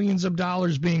of the millions of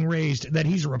dollars being raised that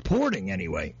he's reporting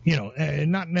anyway,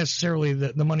 not necessarily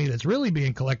the money that's really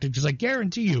being collected, because I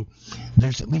guarantee you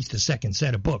there's at least a second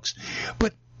set of books.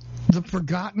 But the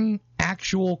forgotten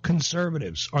actual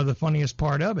conservatives are the funniest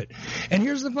part of it. And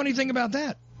here's the funny thing about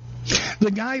that. The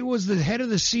guy who was the head of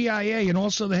the CIA and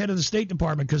also the head of the State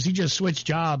Department, because he just switched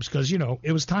jobs because,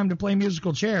 it was time to play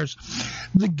musical chairs.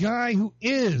 The guy who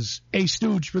is a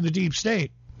stooge for the deep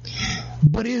state,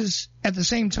 but is at the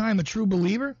same time a true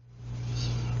believer.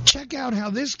 Check out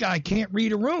how this guy can't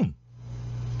read a room.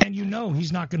 And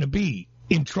he's not going to be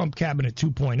in Trump Cabinet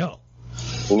 2.0.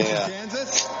 Yeah.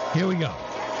 Kansas? Here we go.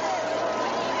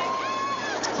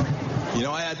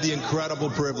 I had the incredible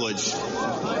privilege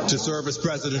to serve as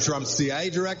President Trump's CIA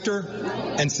director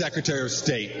and Secretary of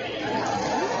State.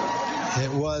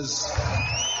 It was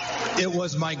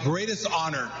my greatest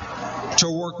honor to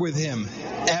work with him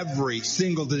every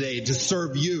single day to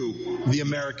serve you, the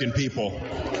American people.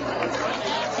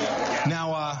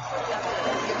 Now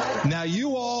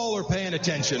you all are paying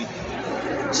attention,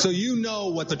 so you know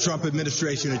what the Trump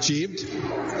administration achieved,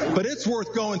 but it's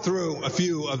worth going through a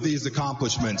few of these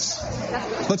accomplishments.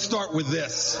 Let's start with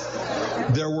this.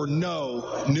 There were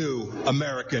no new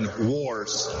American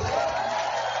wars.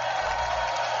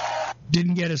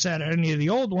 Didn't get us out of any of the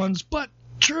old ones, but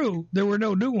true, there were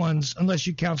no new ones unless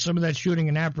you count some of that shooting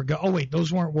in Africa. Oh, wait,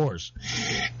 those weren't wars.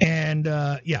 And,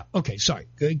 okay, sorry.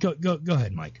 Go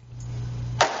ahead, Mike.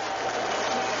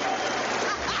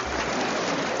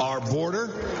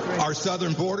 Our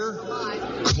southern border,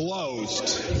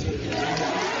 closed.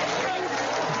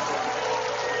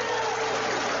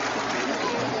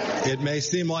 It may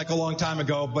seem like a long time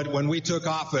ago, but when we took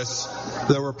office,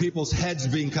 there were people's heads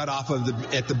being cut off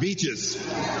at the beaches.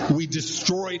 We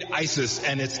destroyed ISIS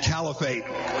and its caliphate.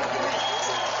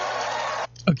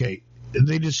 Okay.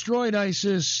 They destroyed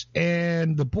ISIS,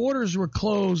 and the borders were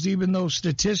closed, even though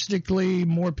statistically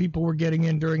more people were getting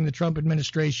in during the Trump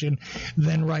administration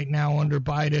than right now under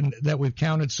Biden that we've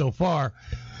counted so far,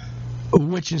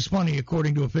 which is funny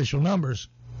according to official numbers.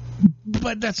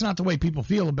 But that's not the way people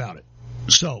feel about it.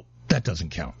 So that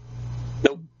doesn't count.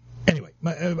 Nope. Anyway,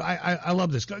 I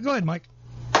love this. Go ahead, Mike.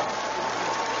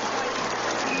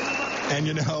 And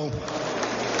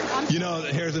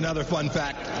here's another fun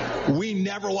fact. We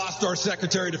never lost our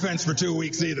Secretary of Defense for 2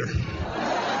 weeks either.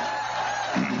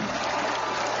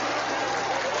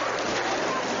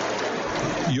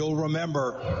 You'll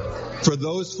remember, for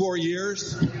those 4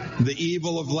 years, the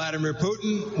evil of Vladimir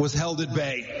Putin was held at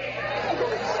bay.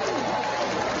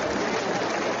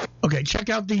 Okay, check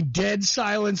out the dead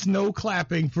silence, no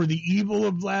clapping for the evil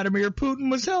of Vladimir Putin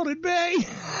was held at bay.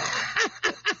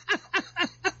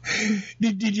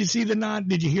 Did you see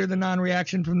did you hear the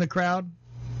non-reaction from the crowd?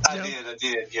 I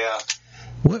did, yeah.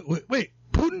 Wait,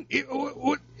 Putin?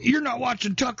 You're not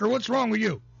watching Tucker. What's wrong with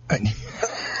you?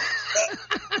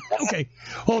 Okay,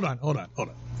 hold on.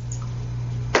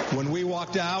 When we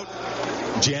walked out,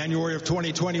 January of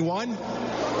 2021,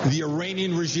 the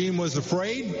Iranian regime was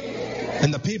afraid,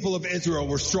 and the people of Israel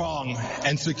were strong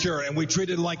and secure, and we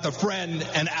treated them like the friend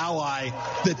and ally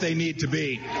that they need to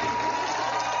be.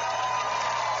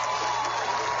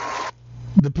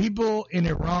 The people in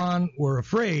Iran were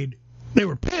afraid. They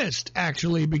were pissed,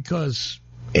 actually, because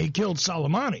he killed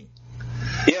Soleimani.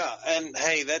 Yeah, and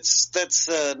hey, that's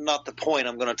not the point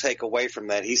I'm going to take away from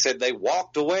that. He said they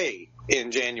walked away in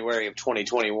January of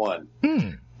 2021.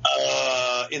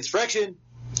 Insurrection.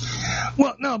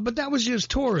 Well, no, but that was just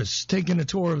tourists taking a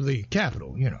tour of the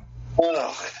Capitol,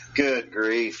 Oh, good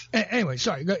grief. Anyway,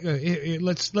 sorry.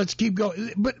 Let's keep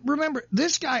going. But remember,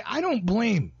 this guy, I don't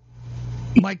blame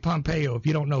Mike Pompeo, if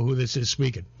you don't know who this is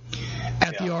speaking,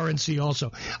 at the RNC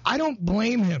also. I don't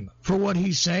blame him for what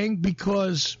he's saying,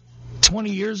 because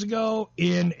 20 years ago,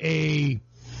 in a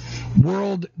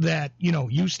world that,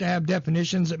 used to have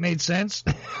definitions that made sense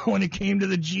when it came to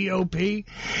the GOP,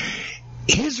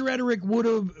 his rhetoric would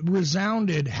have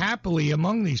resounded happily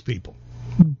among these people.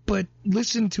 But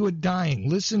listen to it dying.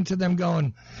 Listen to them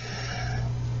going,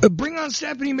 bring on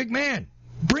Stephanie McMahon.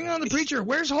 Bring on the preacher.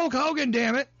 Where's Hulk Hogan,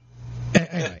 damn it?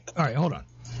 Anyway, all right, hold on.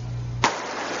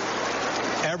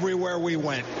 Everywhere we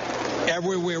went,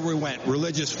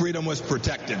 religious freedom was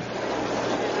protected.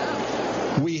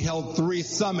 We held 3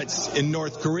 summits in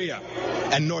North Korea,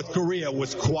 and North Korea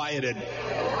was quieted.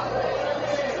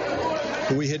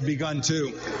 we had begun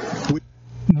to.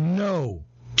 No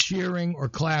cheering or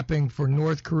clapping for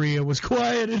North Korea was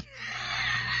quieted.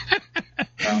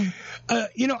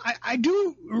 I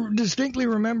do distinctly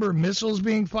remember missiles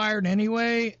being fired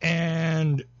anyway,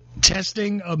 and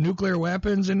testing of nuclear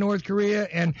weapons in North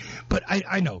Korea. But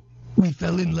I know we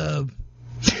fell in love.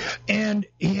 And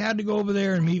he had to go over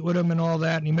there and meet with him and all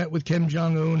that. And he met with Kim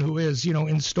Jong-un, who is,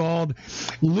 installed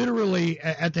literally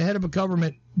at the head of a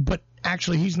government. But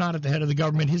actually, he's not at the head of the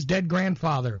government. His dead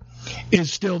grandfather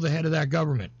is still the head of that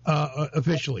government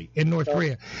officially in North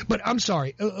Korea. But I'm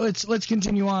sorry. Let's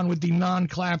continue on with the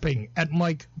non-clapping at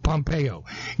Mike Pompeo,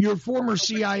 your former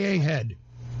CIA head.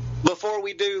 Before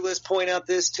we do, let's point out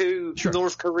this, too. Sure.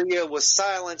 North Korea was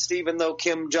silenced even though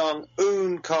Kim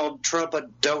Jong-un called Trump a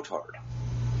dotard.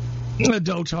 A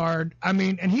dotard. I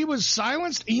mean, and he was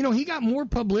silenced. He got more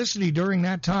publicity during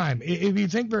that time. If you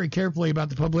think very carefully about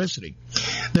the publicity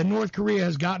that North Korea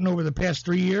has gotten over the past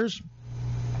 3 years,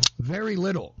 very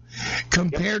little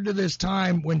compared to this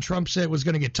time when Trump said it was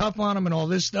going to get tough on him and all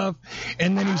this stuff.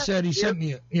 And then he sent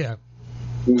me yeah.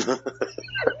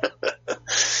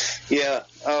 Yeah.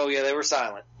 Oh, yeah, they were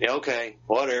silent. Yeah, okay,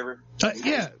 whatever.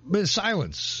 But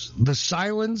silence. The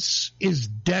silence is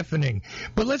deafening.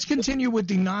 But let's continue with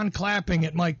the non-clapping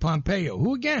at Mike Pompeo,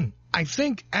 who, again, I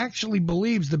think actually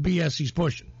believes the BS he's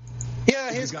pushing.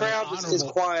 Yeah, his crowd was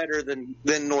quieter than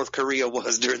North Korea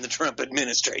was during the Trump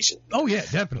administration. Oh, yeah,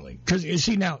 definitely. Because, you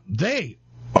see, now, they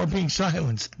are being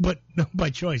silenced, but by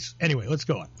choice. Anyway, let's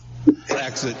go on.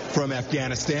 Exit from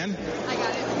Afghanistan. I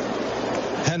got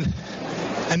it.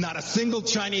 And not a single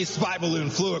Chinese spy balloon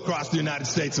flew across the United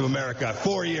States of America.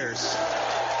 4 years.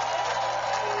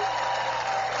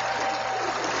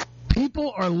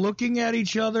 People are looking at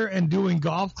each other and doing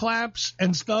golf claps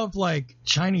and stuff like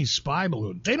Chinese spy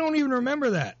balloon. They don't even remember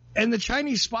that. And the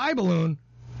Chinese spy balloon,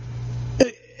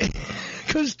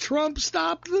 because Trump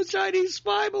stopped the Chinese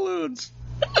spy balloons.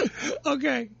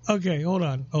 Okay, hold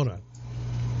on.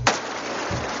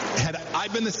 Had I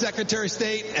been the Secretary of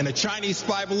State and a Chinese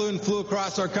spy balloon flew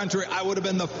across our country, I would have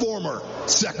been the former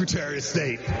Secretary of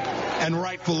State, and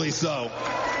rightfully so.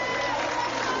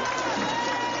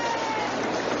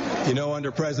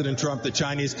 Under President Trump, the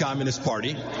Chinese Communist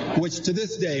Party, which to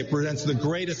this day presents the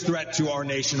greatest threat to our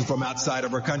nation from outside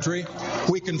of our country,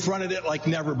 we confronted it like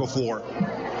never before.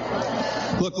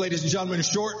 Look, ladies and gentlemen, in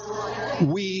short,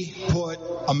 we put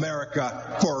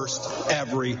America first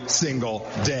every single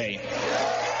day.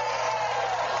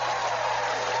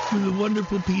 With a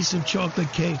wonderful piece of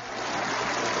chocolate cake.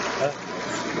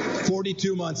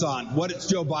 42 months on, what has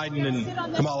Joe Biden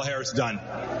and Kamala Harris done?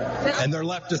 And their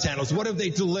leftist handles, what have they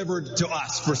delivered to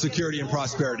us for security and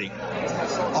prosperity?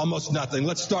 Almost nothing.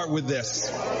 Let's start with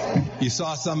this. You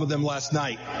saw some of them last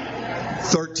night.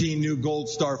 13 new Gold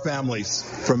Star families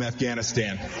from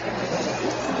Afghanistan.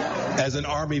 As an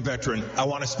Army veteran, I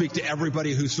want to speak to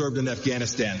everybody who served in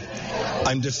Afghanistan.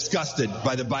 I'm disgusted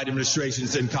by the Biden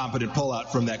administration's incompetent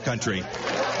pullout from that country.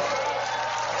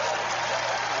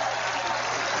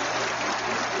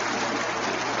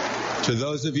 To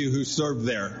those of you who served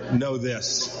there, know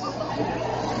this.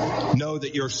 Know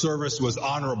that your service was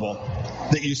honorable,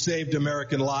 that you saved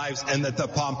American lives, and that the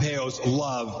Pompeos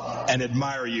love and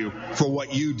admire you for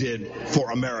what you did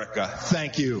for America.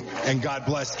 Thank you, and God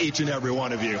bless each and every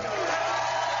one of you.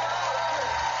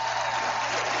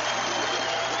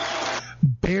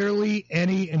 Barely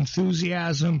any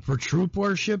enthusiasm for troop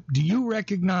worship. Do you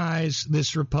recognize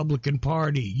this Republican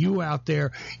Party? You out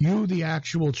there, you the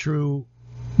actual true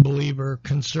believer,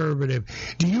 conservative.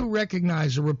 Do you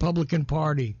recognize a Republican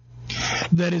Party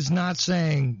that is not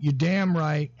saying, you're damn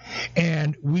right,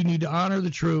 and we need to honor the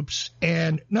troops,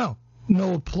 and no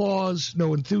applause,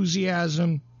 no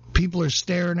enthusiasm. People are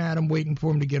staring at them, waiting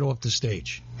for them to get off the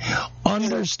stage.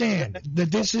 Understand that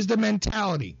this is the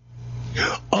mentality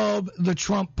of the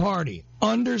Trump Party.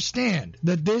 Understand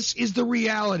that this is the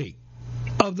reality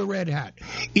of the Red Hat.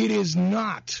 It is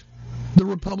not the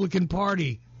Republican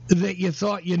Party that you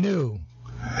thought you knew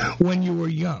when you were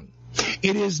young.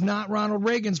 It is not Ronald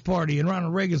Reagan's party, and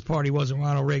Ronald Reagan's party wasn't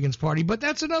Ronald Reagan's party, but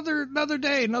that's another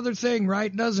day, another thing,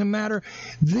 right? Doesn't matter.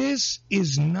 This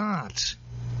is not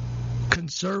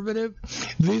conservative.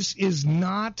 This is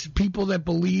not people that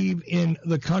believe in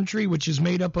the country, which is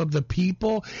made up of the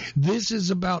people. This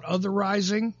is about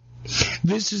otherizing.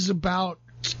 This is about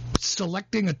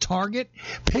selecting a target,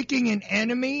 picking an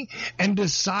enemy, and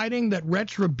deciding that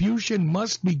retribution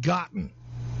must be gotten.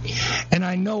 And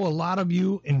I know a lot of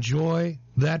you enjoy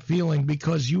that feeling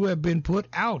because you have been put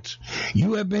out.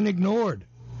 You have been ignored.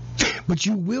 But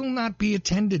you will not be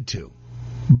attended to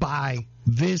by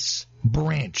this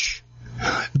branch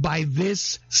by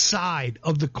this side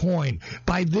of the coin,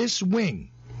 by this wing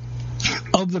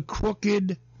of the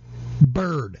crooked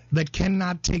bird that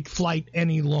cannot take flight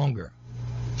any longer.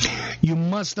 You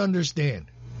must understand,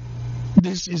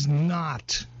 this is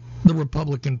not the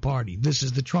Republican Party. This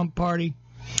is the Trump Party.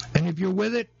 And if you're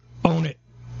with it, own it.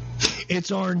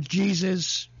 It's Orange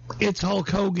Jesus. It's Hulk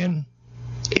Hogan.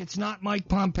 It's not Mike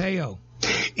Pompeo.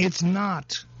 It's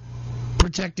not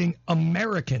protecting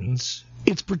Americans.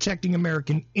 It's protecting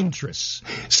American interests.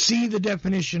 See the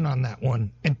definition on that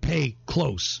one and pay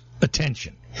close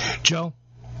attention. Joe,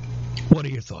 what are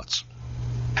your thoughts?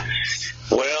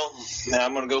 Well, now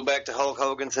I'm going to go back to Hulk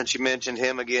Hogan since you mentioned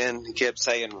him again. He kept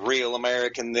saying real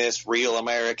American this, real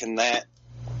American that.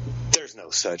 There's no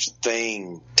such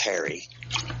thing, Terry.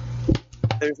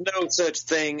 There's no such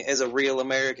thing as a real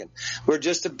American. We're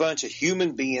just a bunch of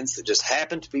human beings that just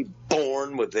happen to be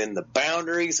born within the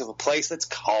boundaries of a place that's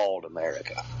called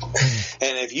America.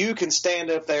 And if you can stand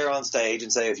up there on stage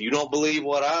and say, if you don't believe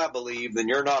what I believe, then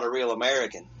you're not a real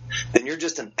American, then you're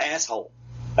just an asshole.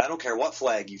 I don't care what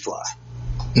flag you fly.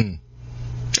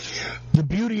 The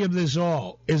beauty of this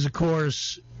all is, of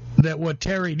course, that what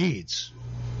Terry needs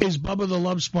is Bubba the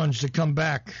Love Sponge to come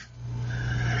back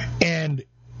and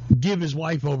give his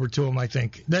wife over to him, I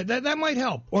think. That might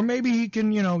help. Or maybe he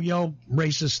can, yell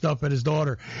racist stuff at his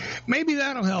daughter. Maybe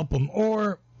that'll help him.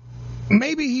 Or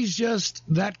maybe he's just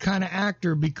that kind of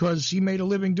actor because he made a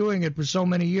living doing it for so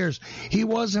many years. He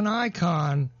was an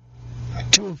icon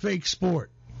to a fake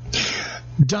sport.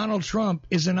 Donald Trump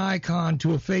is an icon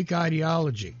to a fake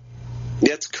ideology.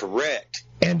 That's correct.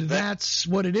 And that's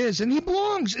what it is. And he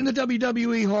belongs in the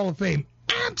WWE Hall of Fame.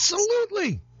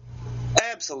 Absolutely.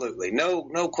 Absolutely.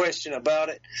 No question about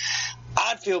it.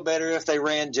 I'd feel better if they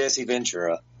ran Jesse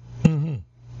Ventura.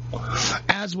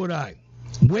 As would I.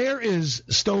 Where is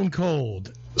Stone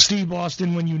Cold Steve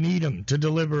Austin when you need him to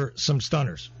deliver some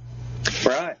stunners?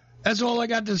 Right. That's all I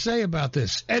got to say about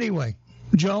this. Anyway,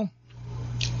 Joe,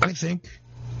 I think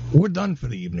we're done for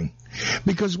the evening.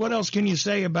 Because what else can you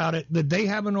say about it that they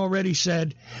haven't already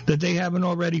said, that they haven't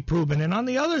already proven? And on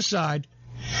the other side,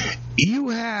 you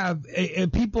have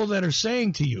people that are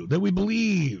saying to you that we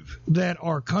believe that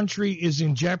our country is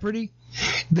in jeopardy.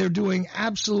 They're doing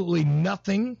absolutely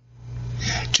nothing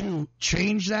to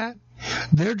change that.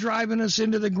 They're driving us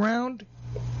into the ground.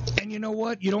 And you know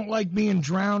what? You don't like being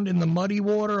drowned in the muddy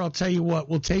water? I'll tell you what.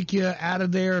 We'll take you out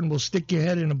of there and we'll stick your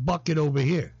head in a bucket over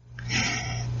here.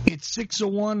 It's 6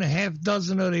 of one, a half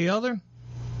dozen of the other.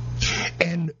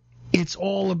 And it's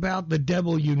all about the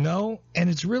devil you know, and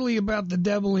it's really about the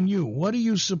devil in you. What are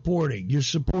you supporting? You're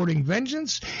supporting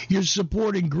vengeance? You're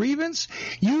supporting grievance?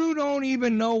 You don't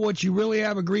even know what you really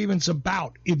have a grievance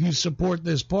about if you support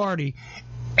this party.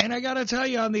 And I got to tell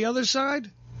you, on the other side,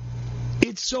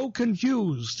 it's so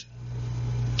confused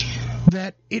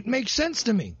that it makes sense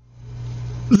to me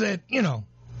that,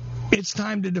 it's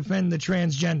time to defend the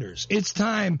transgenders. It's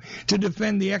time to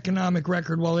defend the economic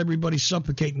record while everybody's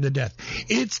suffocating to death.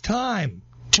 It's time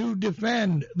to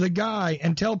defend the guy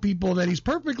and tell people that he's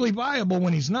perfectly viable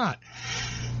when he's not.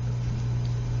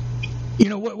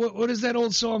 What is that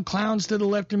old song? Clowns to the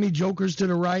left of me, jokers to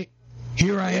the right.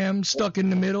 Here I am, stuck in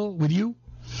the middle with you.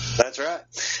 That's right.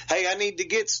 Hey, I need to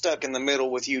get stuck in the middle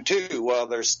with you, too, while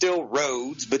there's still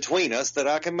roads between us that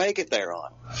I can make it there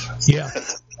on. Yeah.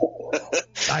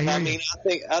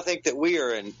 I think that we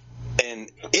are in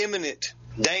imminent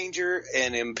danger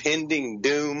and impending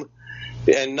doom,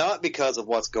 and not because of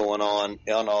what's going on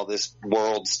all this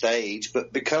world stage,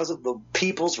 but because of the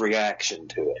people's reaction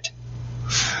to it.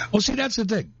 Well, see, that's the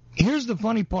thing. Here's the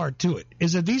funny part to it,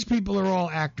 is that these people are all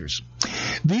actors.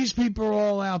 These people are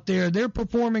all out there. They're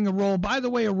performing a role, by the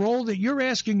way, a role that you're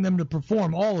asking them to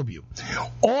perform, all of you.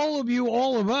 All of you,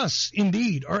 all of us,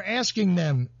 indeed, are asking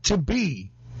them to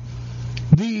be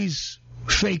these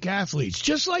fake athletes,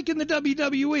 just like in the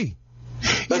WWE.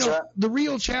 That's right. The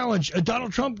real challenge,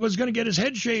 Donald Trump was going to get his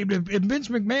head shaved if Vince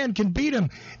McMahon can beat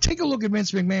him. Take a look at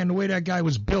Vince McMahon, the way that guy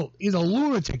was built. He's a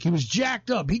lunatic. He was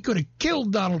jacked up. He could have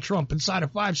killed Donald Trump inside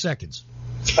of 5 seconds.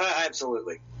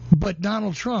 Absolutely. But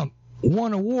Donald Trump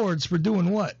won awards for doing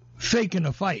what? Faking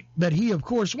a fight that he, of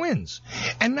course, wins.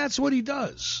 And that's what he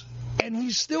does. And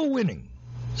he's still winning.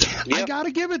 Yep. I got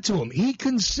to give it to him. He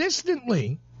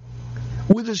consistently,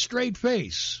 with a straight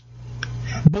face,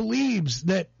 believes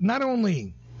that not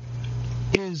only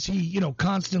is he,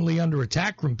 constantly under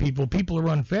attack from people are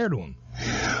unfair to him,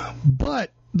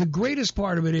 but the greatest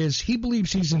part of it is he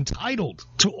believes he's entitled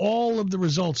to all of the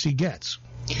results he gets.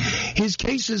 His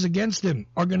cases against him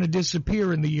are going to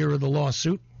disappear in the year of the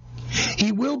lawsuit.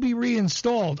 He will be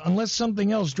reinstalled unless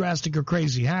something else drastic or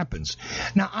crazy happens.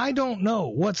 Now, I don't know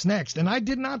what's next, and I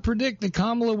did not predict that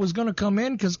Kamala was going to come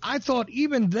in because I thought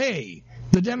even they,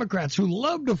 the Democrats who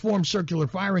love to form circular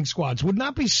firing squads, would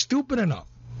not be stupid enough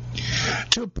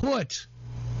to put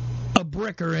a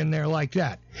bricker in there like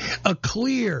that, a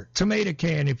clear tomato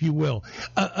can, if you will,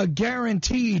 a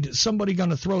guaranteed somebody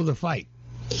going to throw the fight.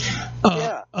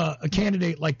 A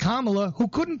candidate like Kamala, who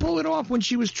couldn't pull it off when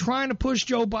she was trying to push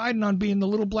Joe Biden on being the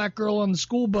little black girl on the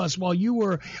school bus while you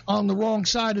were on the wrong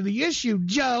side of the issue,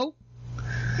 Joe.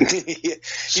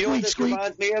 You know what this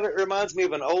reminds me of? It reminds me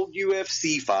of an old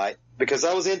UFC fight, because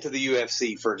I was into the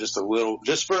UFC for just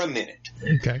for a minute.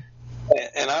 Okay.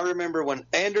 And I remember when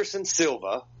Anderson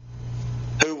Silva,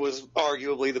 who was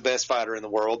arguably the best fighter in the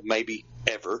world, maybe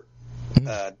ever,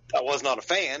 I was not a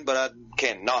fan, but I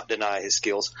cannot deny his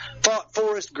skills, fought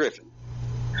Forrest Griffin.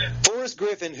 Forrest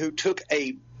Griffin, who took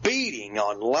a beating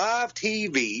on live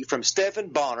TV from Stephen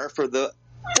Bonner for the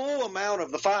full amount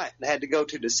of the fight and had to go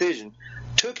to decision,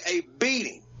 took a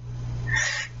beating,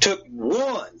 took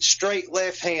one straight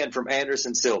left hand from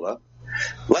Anderson Silva,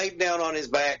 laid down on his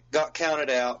back, got counted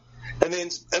out, and then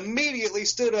immediately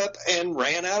stood up and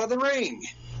ran out of the ring.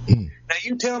 Now,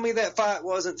 you tell me that fight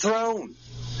wasn't thrown.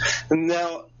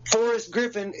 Now, Forrest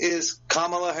Griffin is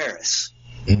Kamala Harris,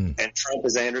 and Trump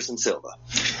is Anderson Silva.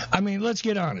 I mean, let's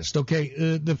get honest,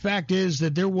 okay? The fact is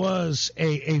that there was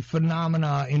a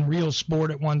phenomena in real sport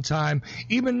at one time,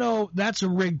 even though that's a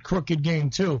rigged, crooked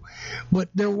game, too. But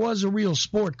there was a real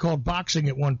sport called boxing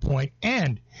at one point,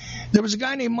 and there was a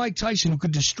guy named Mike Tyson who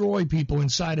could destroy people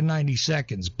inside of 90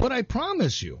 seconds. But I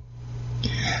promise you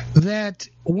that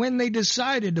when they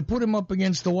decided to put him up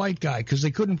against the white guy because they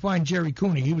couldn't find Jerry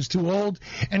Cooney, he was too old,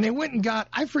 and they went and got,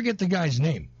 I forget the guy's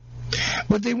name,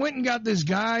 but they went and got this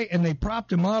guy and they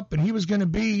propped him up, and he was going to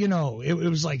be, it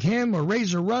was like him or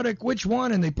Razor Ruddock, which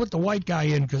one, and they put the white guy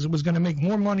in because it was going to make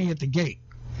more money at the gate.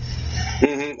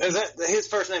 Mm-hmm. Is that his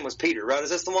first name was Peter, right?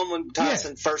 Is this the one when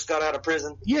Tyson first got out of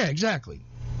prison? Yeah, exactly.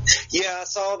 Yeah, I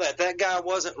saw that. That guy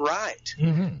wasn't right.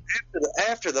 Mm-hmm.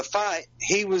 After the fight,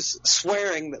 he was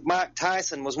swearing that Mike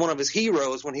Tyson was one of his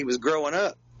heroes when he was growing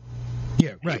up.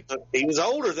 Yeah, right. He was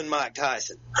older than Mike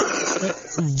Tyson.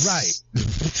 Right.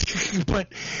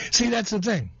 But, see, that's the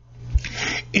thing,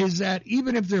 is that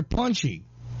even if they're punchy,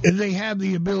 they have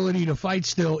the ability to fight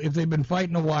still if they've been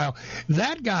fighting a while.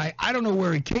 That guy, I don't know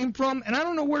where he came from, and I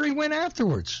don't know where he went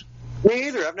afterwards. Me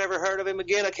either. I've never heard of him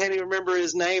again. I can't even remember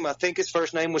his name. I think his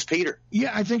first name was Peter.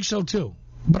 Yeah, I think so, too.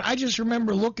 But I just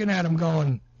remember looking at him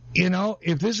going,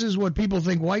 if this is what people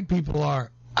think white people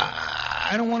are,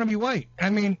 I don't want to be white.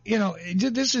 I mean,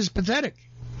 this is pathetic.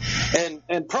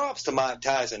 And props to Mike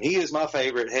Tyson. He is my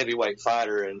favorite heavyweight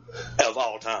fighter of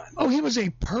all time. Oh, he was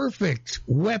a perfect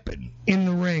weapon in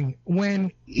the ring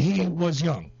when he was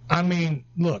young. I mean,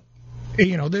 look.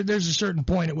 There's a certain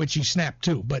point at which he snapped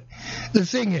too. But the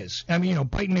thing is,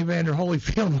 biting Evander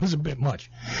Holyfield was a bit much.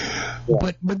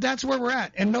 Yeah. But that's where we're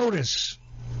at. And notice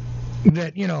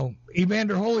that,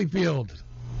 Evander Holyfield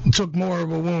took more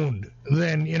of a wound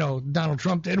than, Donald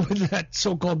Trump did with that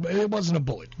so-called, it wasn't a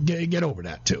bullet. Get over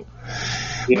that too.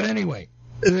 Yeah. But anyway,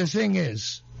 the thing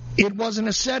is, it wasn't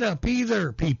a setup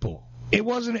either, people. It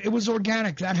was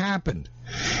organic. That happened.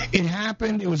 It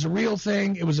happened. It was a real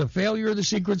thing. It was a failure of the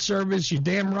Secret Service. You're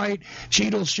damn right.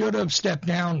 Cheadle should have stepped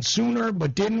down sooner,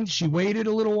 but didn't. She waited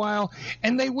a little while.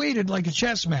 And they waited like a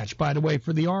chess match, by the way,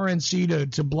 for the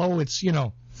RNC to blow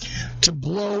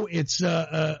its,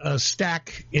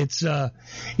 stack, its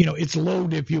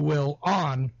load, if you will,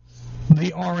 on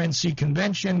the RNC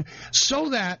convention so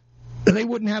that they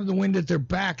wouldn't have the wind at their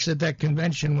backs at that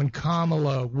convention when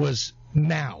Kamala was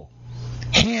now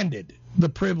handed the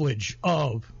privilege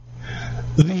of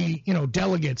the,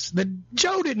 delegates that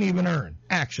Joe didn't even earn,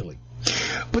 actually.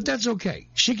 But that's okay.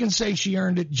 She can say she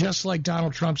earned it just like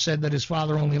Donald Trump said that his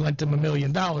father only lent him $1 million,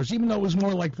 even though it was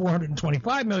more like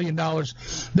 $425 million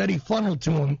that he funneled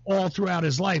to him all throughout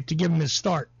his life to give him his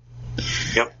start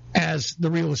as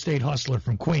the real estate hustler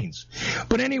from Queens.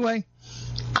 But anyway,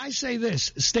 I say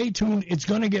this, stay tuned. It's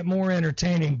going to get more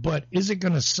entertaining, but is it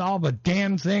going to solve a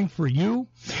damn thing for you,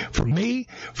 for me,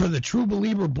 for the true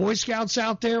believer Boy Scouts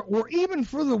out there, or even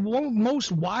for the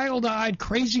most wild-eyed,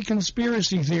 crazy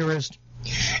conspiracy theorist?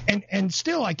 And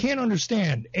still, I can't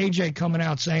understand AJ coming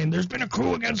out saying there's been a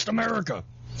coup against America.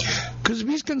 Because if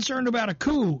he's concerned about a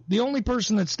coup, the only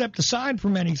person that stepped aside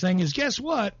from anything is, guess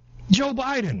what? Joe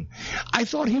Biden. I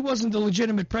thought he wasn't the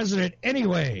legitimate president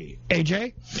anyway,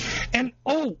 AJ. And,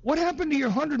 what happened to your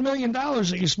 $100 million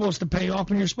that you're supposed to pay off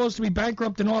and you're supposed to be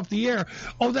bankrupt and off the air?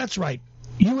 Oh, that's right.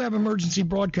 You have emergency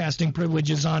broadcasting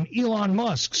privileges on Elon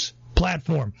Musk's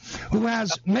platform, who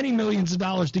has many millions of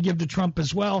dollars to give to Trump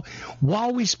as well,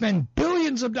 while we spend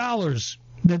billions of dollars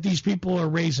that these people are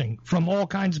raising from all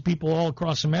kinds of people all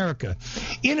across America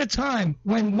in a time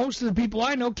when most of the people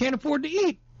I know can't afford to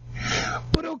eat.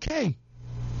 But okay,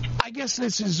 I guess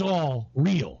this is all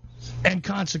real and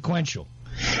consequential.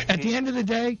 At the end of the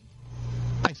day,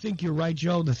 I think you're right,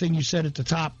 Joe, the thing you said at the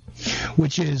top,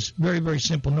 which is very, very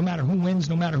simple. No matter who wins,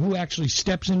 no matter who actually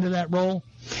steps into that role,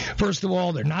 first of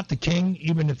all, they're not the king,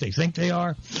 even if they think they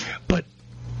are. But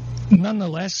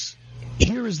nonetheless,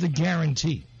 here is the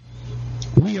guarantee.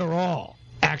 We are all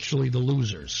actually the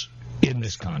losers in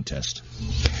this contest.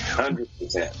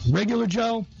 100%. Regular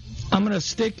Joe, I'm going to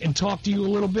stick and talk to you a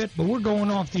little bit, but we're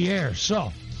going off the air.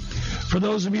 So, for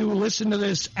those of you who listen to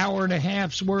this hour and a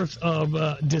half's worth of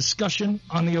discussion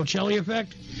on the Ochelli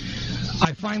effect,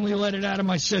 I finally let it out of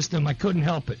my system. I couldn't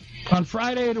help it. On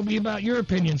Friday, it'll be about your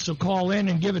opinion, so call in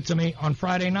and give it to me on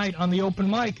Friday night on the open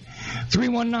mic,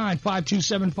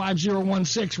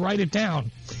 319-527-5016. Write it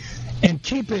down. And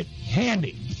keep it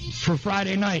handy for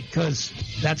Friday night, because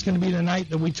that's going to be the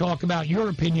night that we talk about your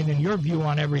opinion and your view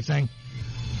on everything.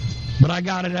 But I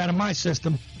got it out of my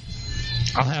system.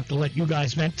 I'll have to let you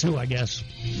guys vent too, I guess.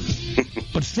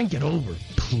 But think it over,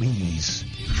 please,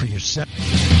 for yourself.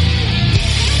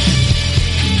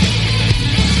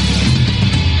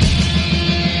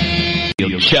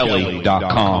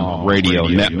 Ochelli.com radio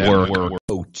network.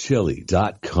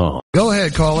 Ochelli.com. Go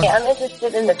ahead, caller. Hey, I'm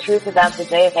interested in the truth about the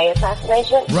JFK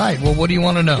assassination. Right. Well, what do you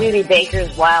want to know? Judy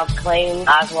Baker's wild claim,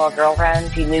 Oswald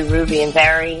girlfriend, she knew Ruby and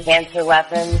Barry, cancer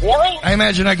weapons. Really? I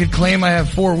imagine I could claim I have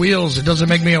 4 wheels. It doesn't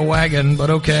make me a wagon, but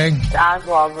okay.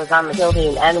 Oswald was on the kill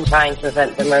team and trying to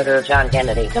prevent the murder of John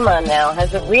Kennedy. Come on now.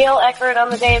 Has a real expert on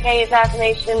the JFK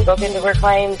assassination looked into her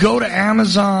claims? Go to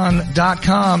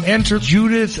Amazon.com. Enter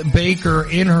Judith Baker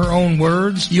in her own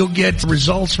words. You'll get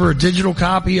results for a digital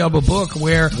copy of a book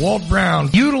where Walt Brown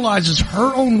utilizes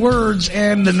her own words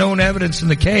and the known evidence in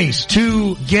the case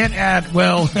to get at,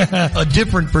 well, a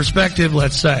different perspective,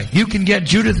 let's say. You can get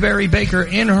Judith Barry Baker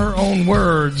in her own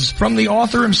words from the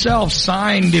author himself,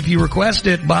 signed if you request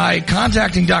it by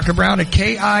contacting Dr. Brown at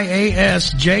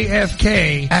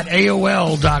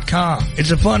KIASJFK@AOL.com.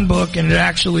 It's a fun book, and it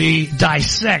actually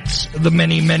dissects the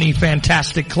many, many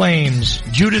fantastic claims.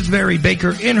 Judith Barry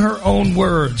Baker in her own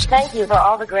words. Thank you for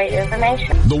all the great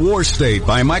information. The War State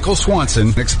by Michael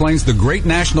Swanson explains the great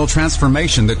national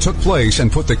transformation that took place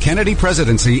and put the Kennedy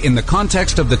presidency in the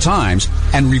context of the times,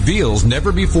 and reveals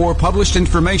never-before published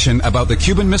information about the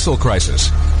Cuban Missile Crisis.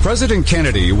 President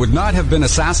Kennedy would not have been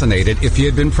assassinated if he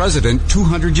had been president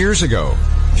 200 years ago.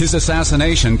 His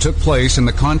assassination took place in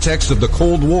the context of the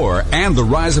Cold War and the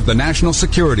rise of the national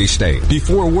security state.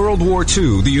 Before World War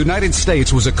II, the United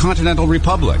States was a continental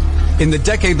republic. In the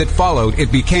decade that followed,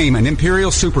 it became an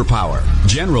imperial superpower.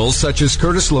 Generals such as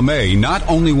Curtis LeMay not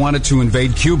only wanted to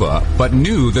invade Cuba, but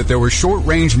knew that there were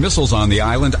short-range missiles on the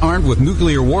island armed with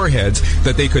nuclear warheads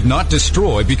that they could not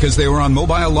destroy because they were on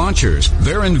mobile launchers.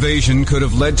 Their invasion could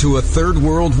have led to a third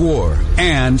world war,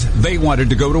 and they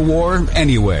wanted to go to war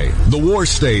anyway. The War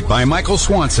State by Michael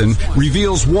Swanson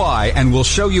reveals why and will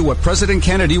show you what President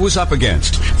Kennedy was up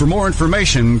against. For more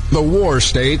information,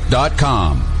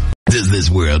 thewarstate.com. Does this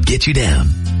world get you down?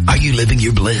 Are you living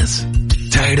your bliss?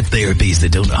 Tired of therapies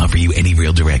that don't offer you any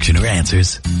real direction or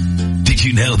answers? Did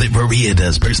you know that Maria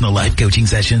does personal life coaching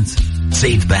sessions?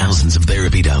 Save thousands of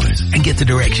therapy dollars and get the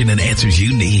direction and answers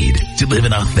you need to live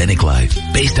an authentic life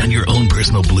based on your own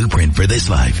personal blueprint for this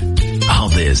life. All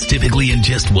this typically in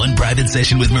just one private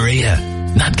session with Maria,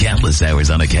 not countless hours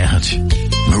on a couch.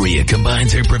 Maria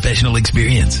combines her professional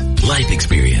experience, life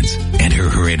experience, and her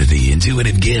heredity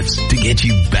intuitive gifts to get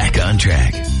you back on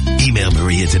track. Email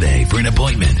Maria today for an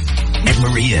appointment at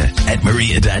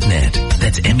maria@maria.net.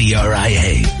 That's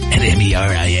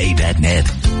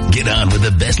MERIA@MERIA.net. Get on with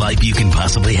the best life you can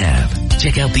possibly have.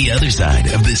 Check out the other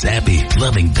side of this happy,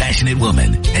 loving, passionate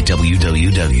woman at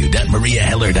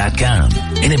www.mariaheller.com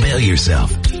and avail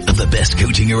yourself of the best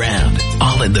coaching around,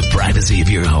 all in the privacy of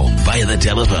your home via the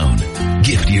telephone.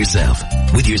 Gift yourself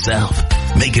with yourself.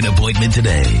 Make an appointment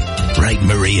today. Write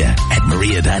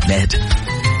Maria@maria.net.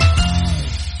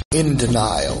 In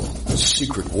Denial,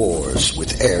 Secret Wars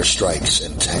with Airstrikes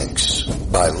and Tanks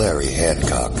by Larry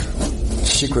Hancock.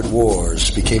 Secret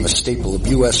wars became a staple of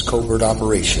U.S. covert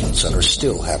operations and are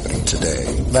still happening today.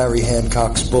 Larry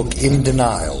Hancock's book, In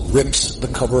Denial, rips the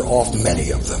cover off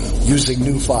many of them. Using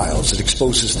new files, it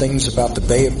exposes things about the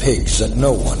Bay of Pigs that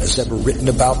no one has ever written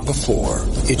about before.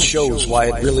 It shows why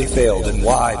it really failed and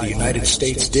why the United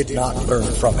States did not learn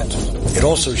from it. It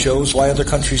also shows why other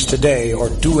countries today are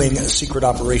doing secret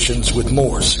operations with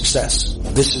more success.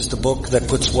 This is the book that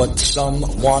puts what some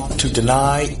want to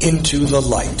deny into the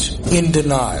light. In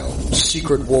Denial,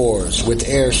 Secret Wars with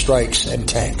Airstrikes and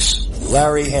Tanks.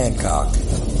 Larry Hancock.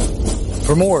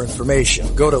 For more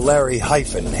information, go to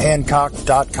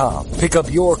larry-hancock.com. Pick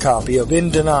up your copy of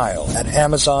In Denial at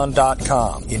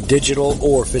amazon.com in digital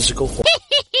or physical form.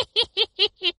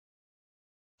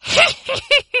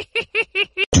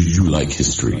 Do you like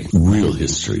history? Real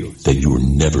history that you were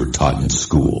never taught in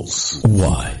schools?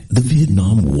 Why? The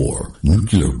Vietnam War,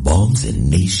 nuclear bombs and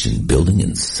nation building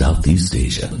in Southeast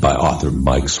Asia. By author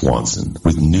Mike Swanson,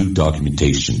 with new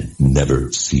documentation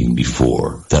never seen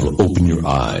before that'll open your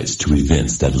eyes to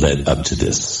events that led up to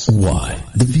this. Why?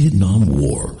 The Vietnam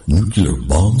War, nuclear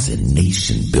bombs and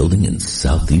nation building in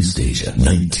Southeast Asia,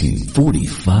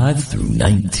 1945 through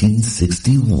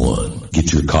 1961.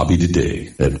 Get your copy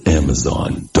today at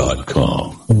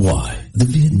amazon.com. Why? The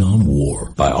Vietnam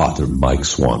War. By author Mike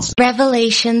Swanson.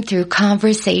 Revelation through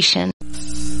conversation.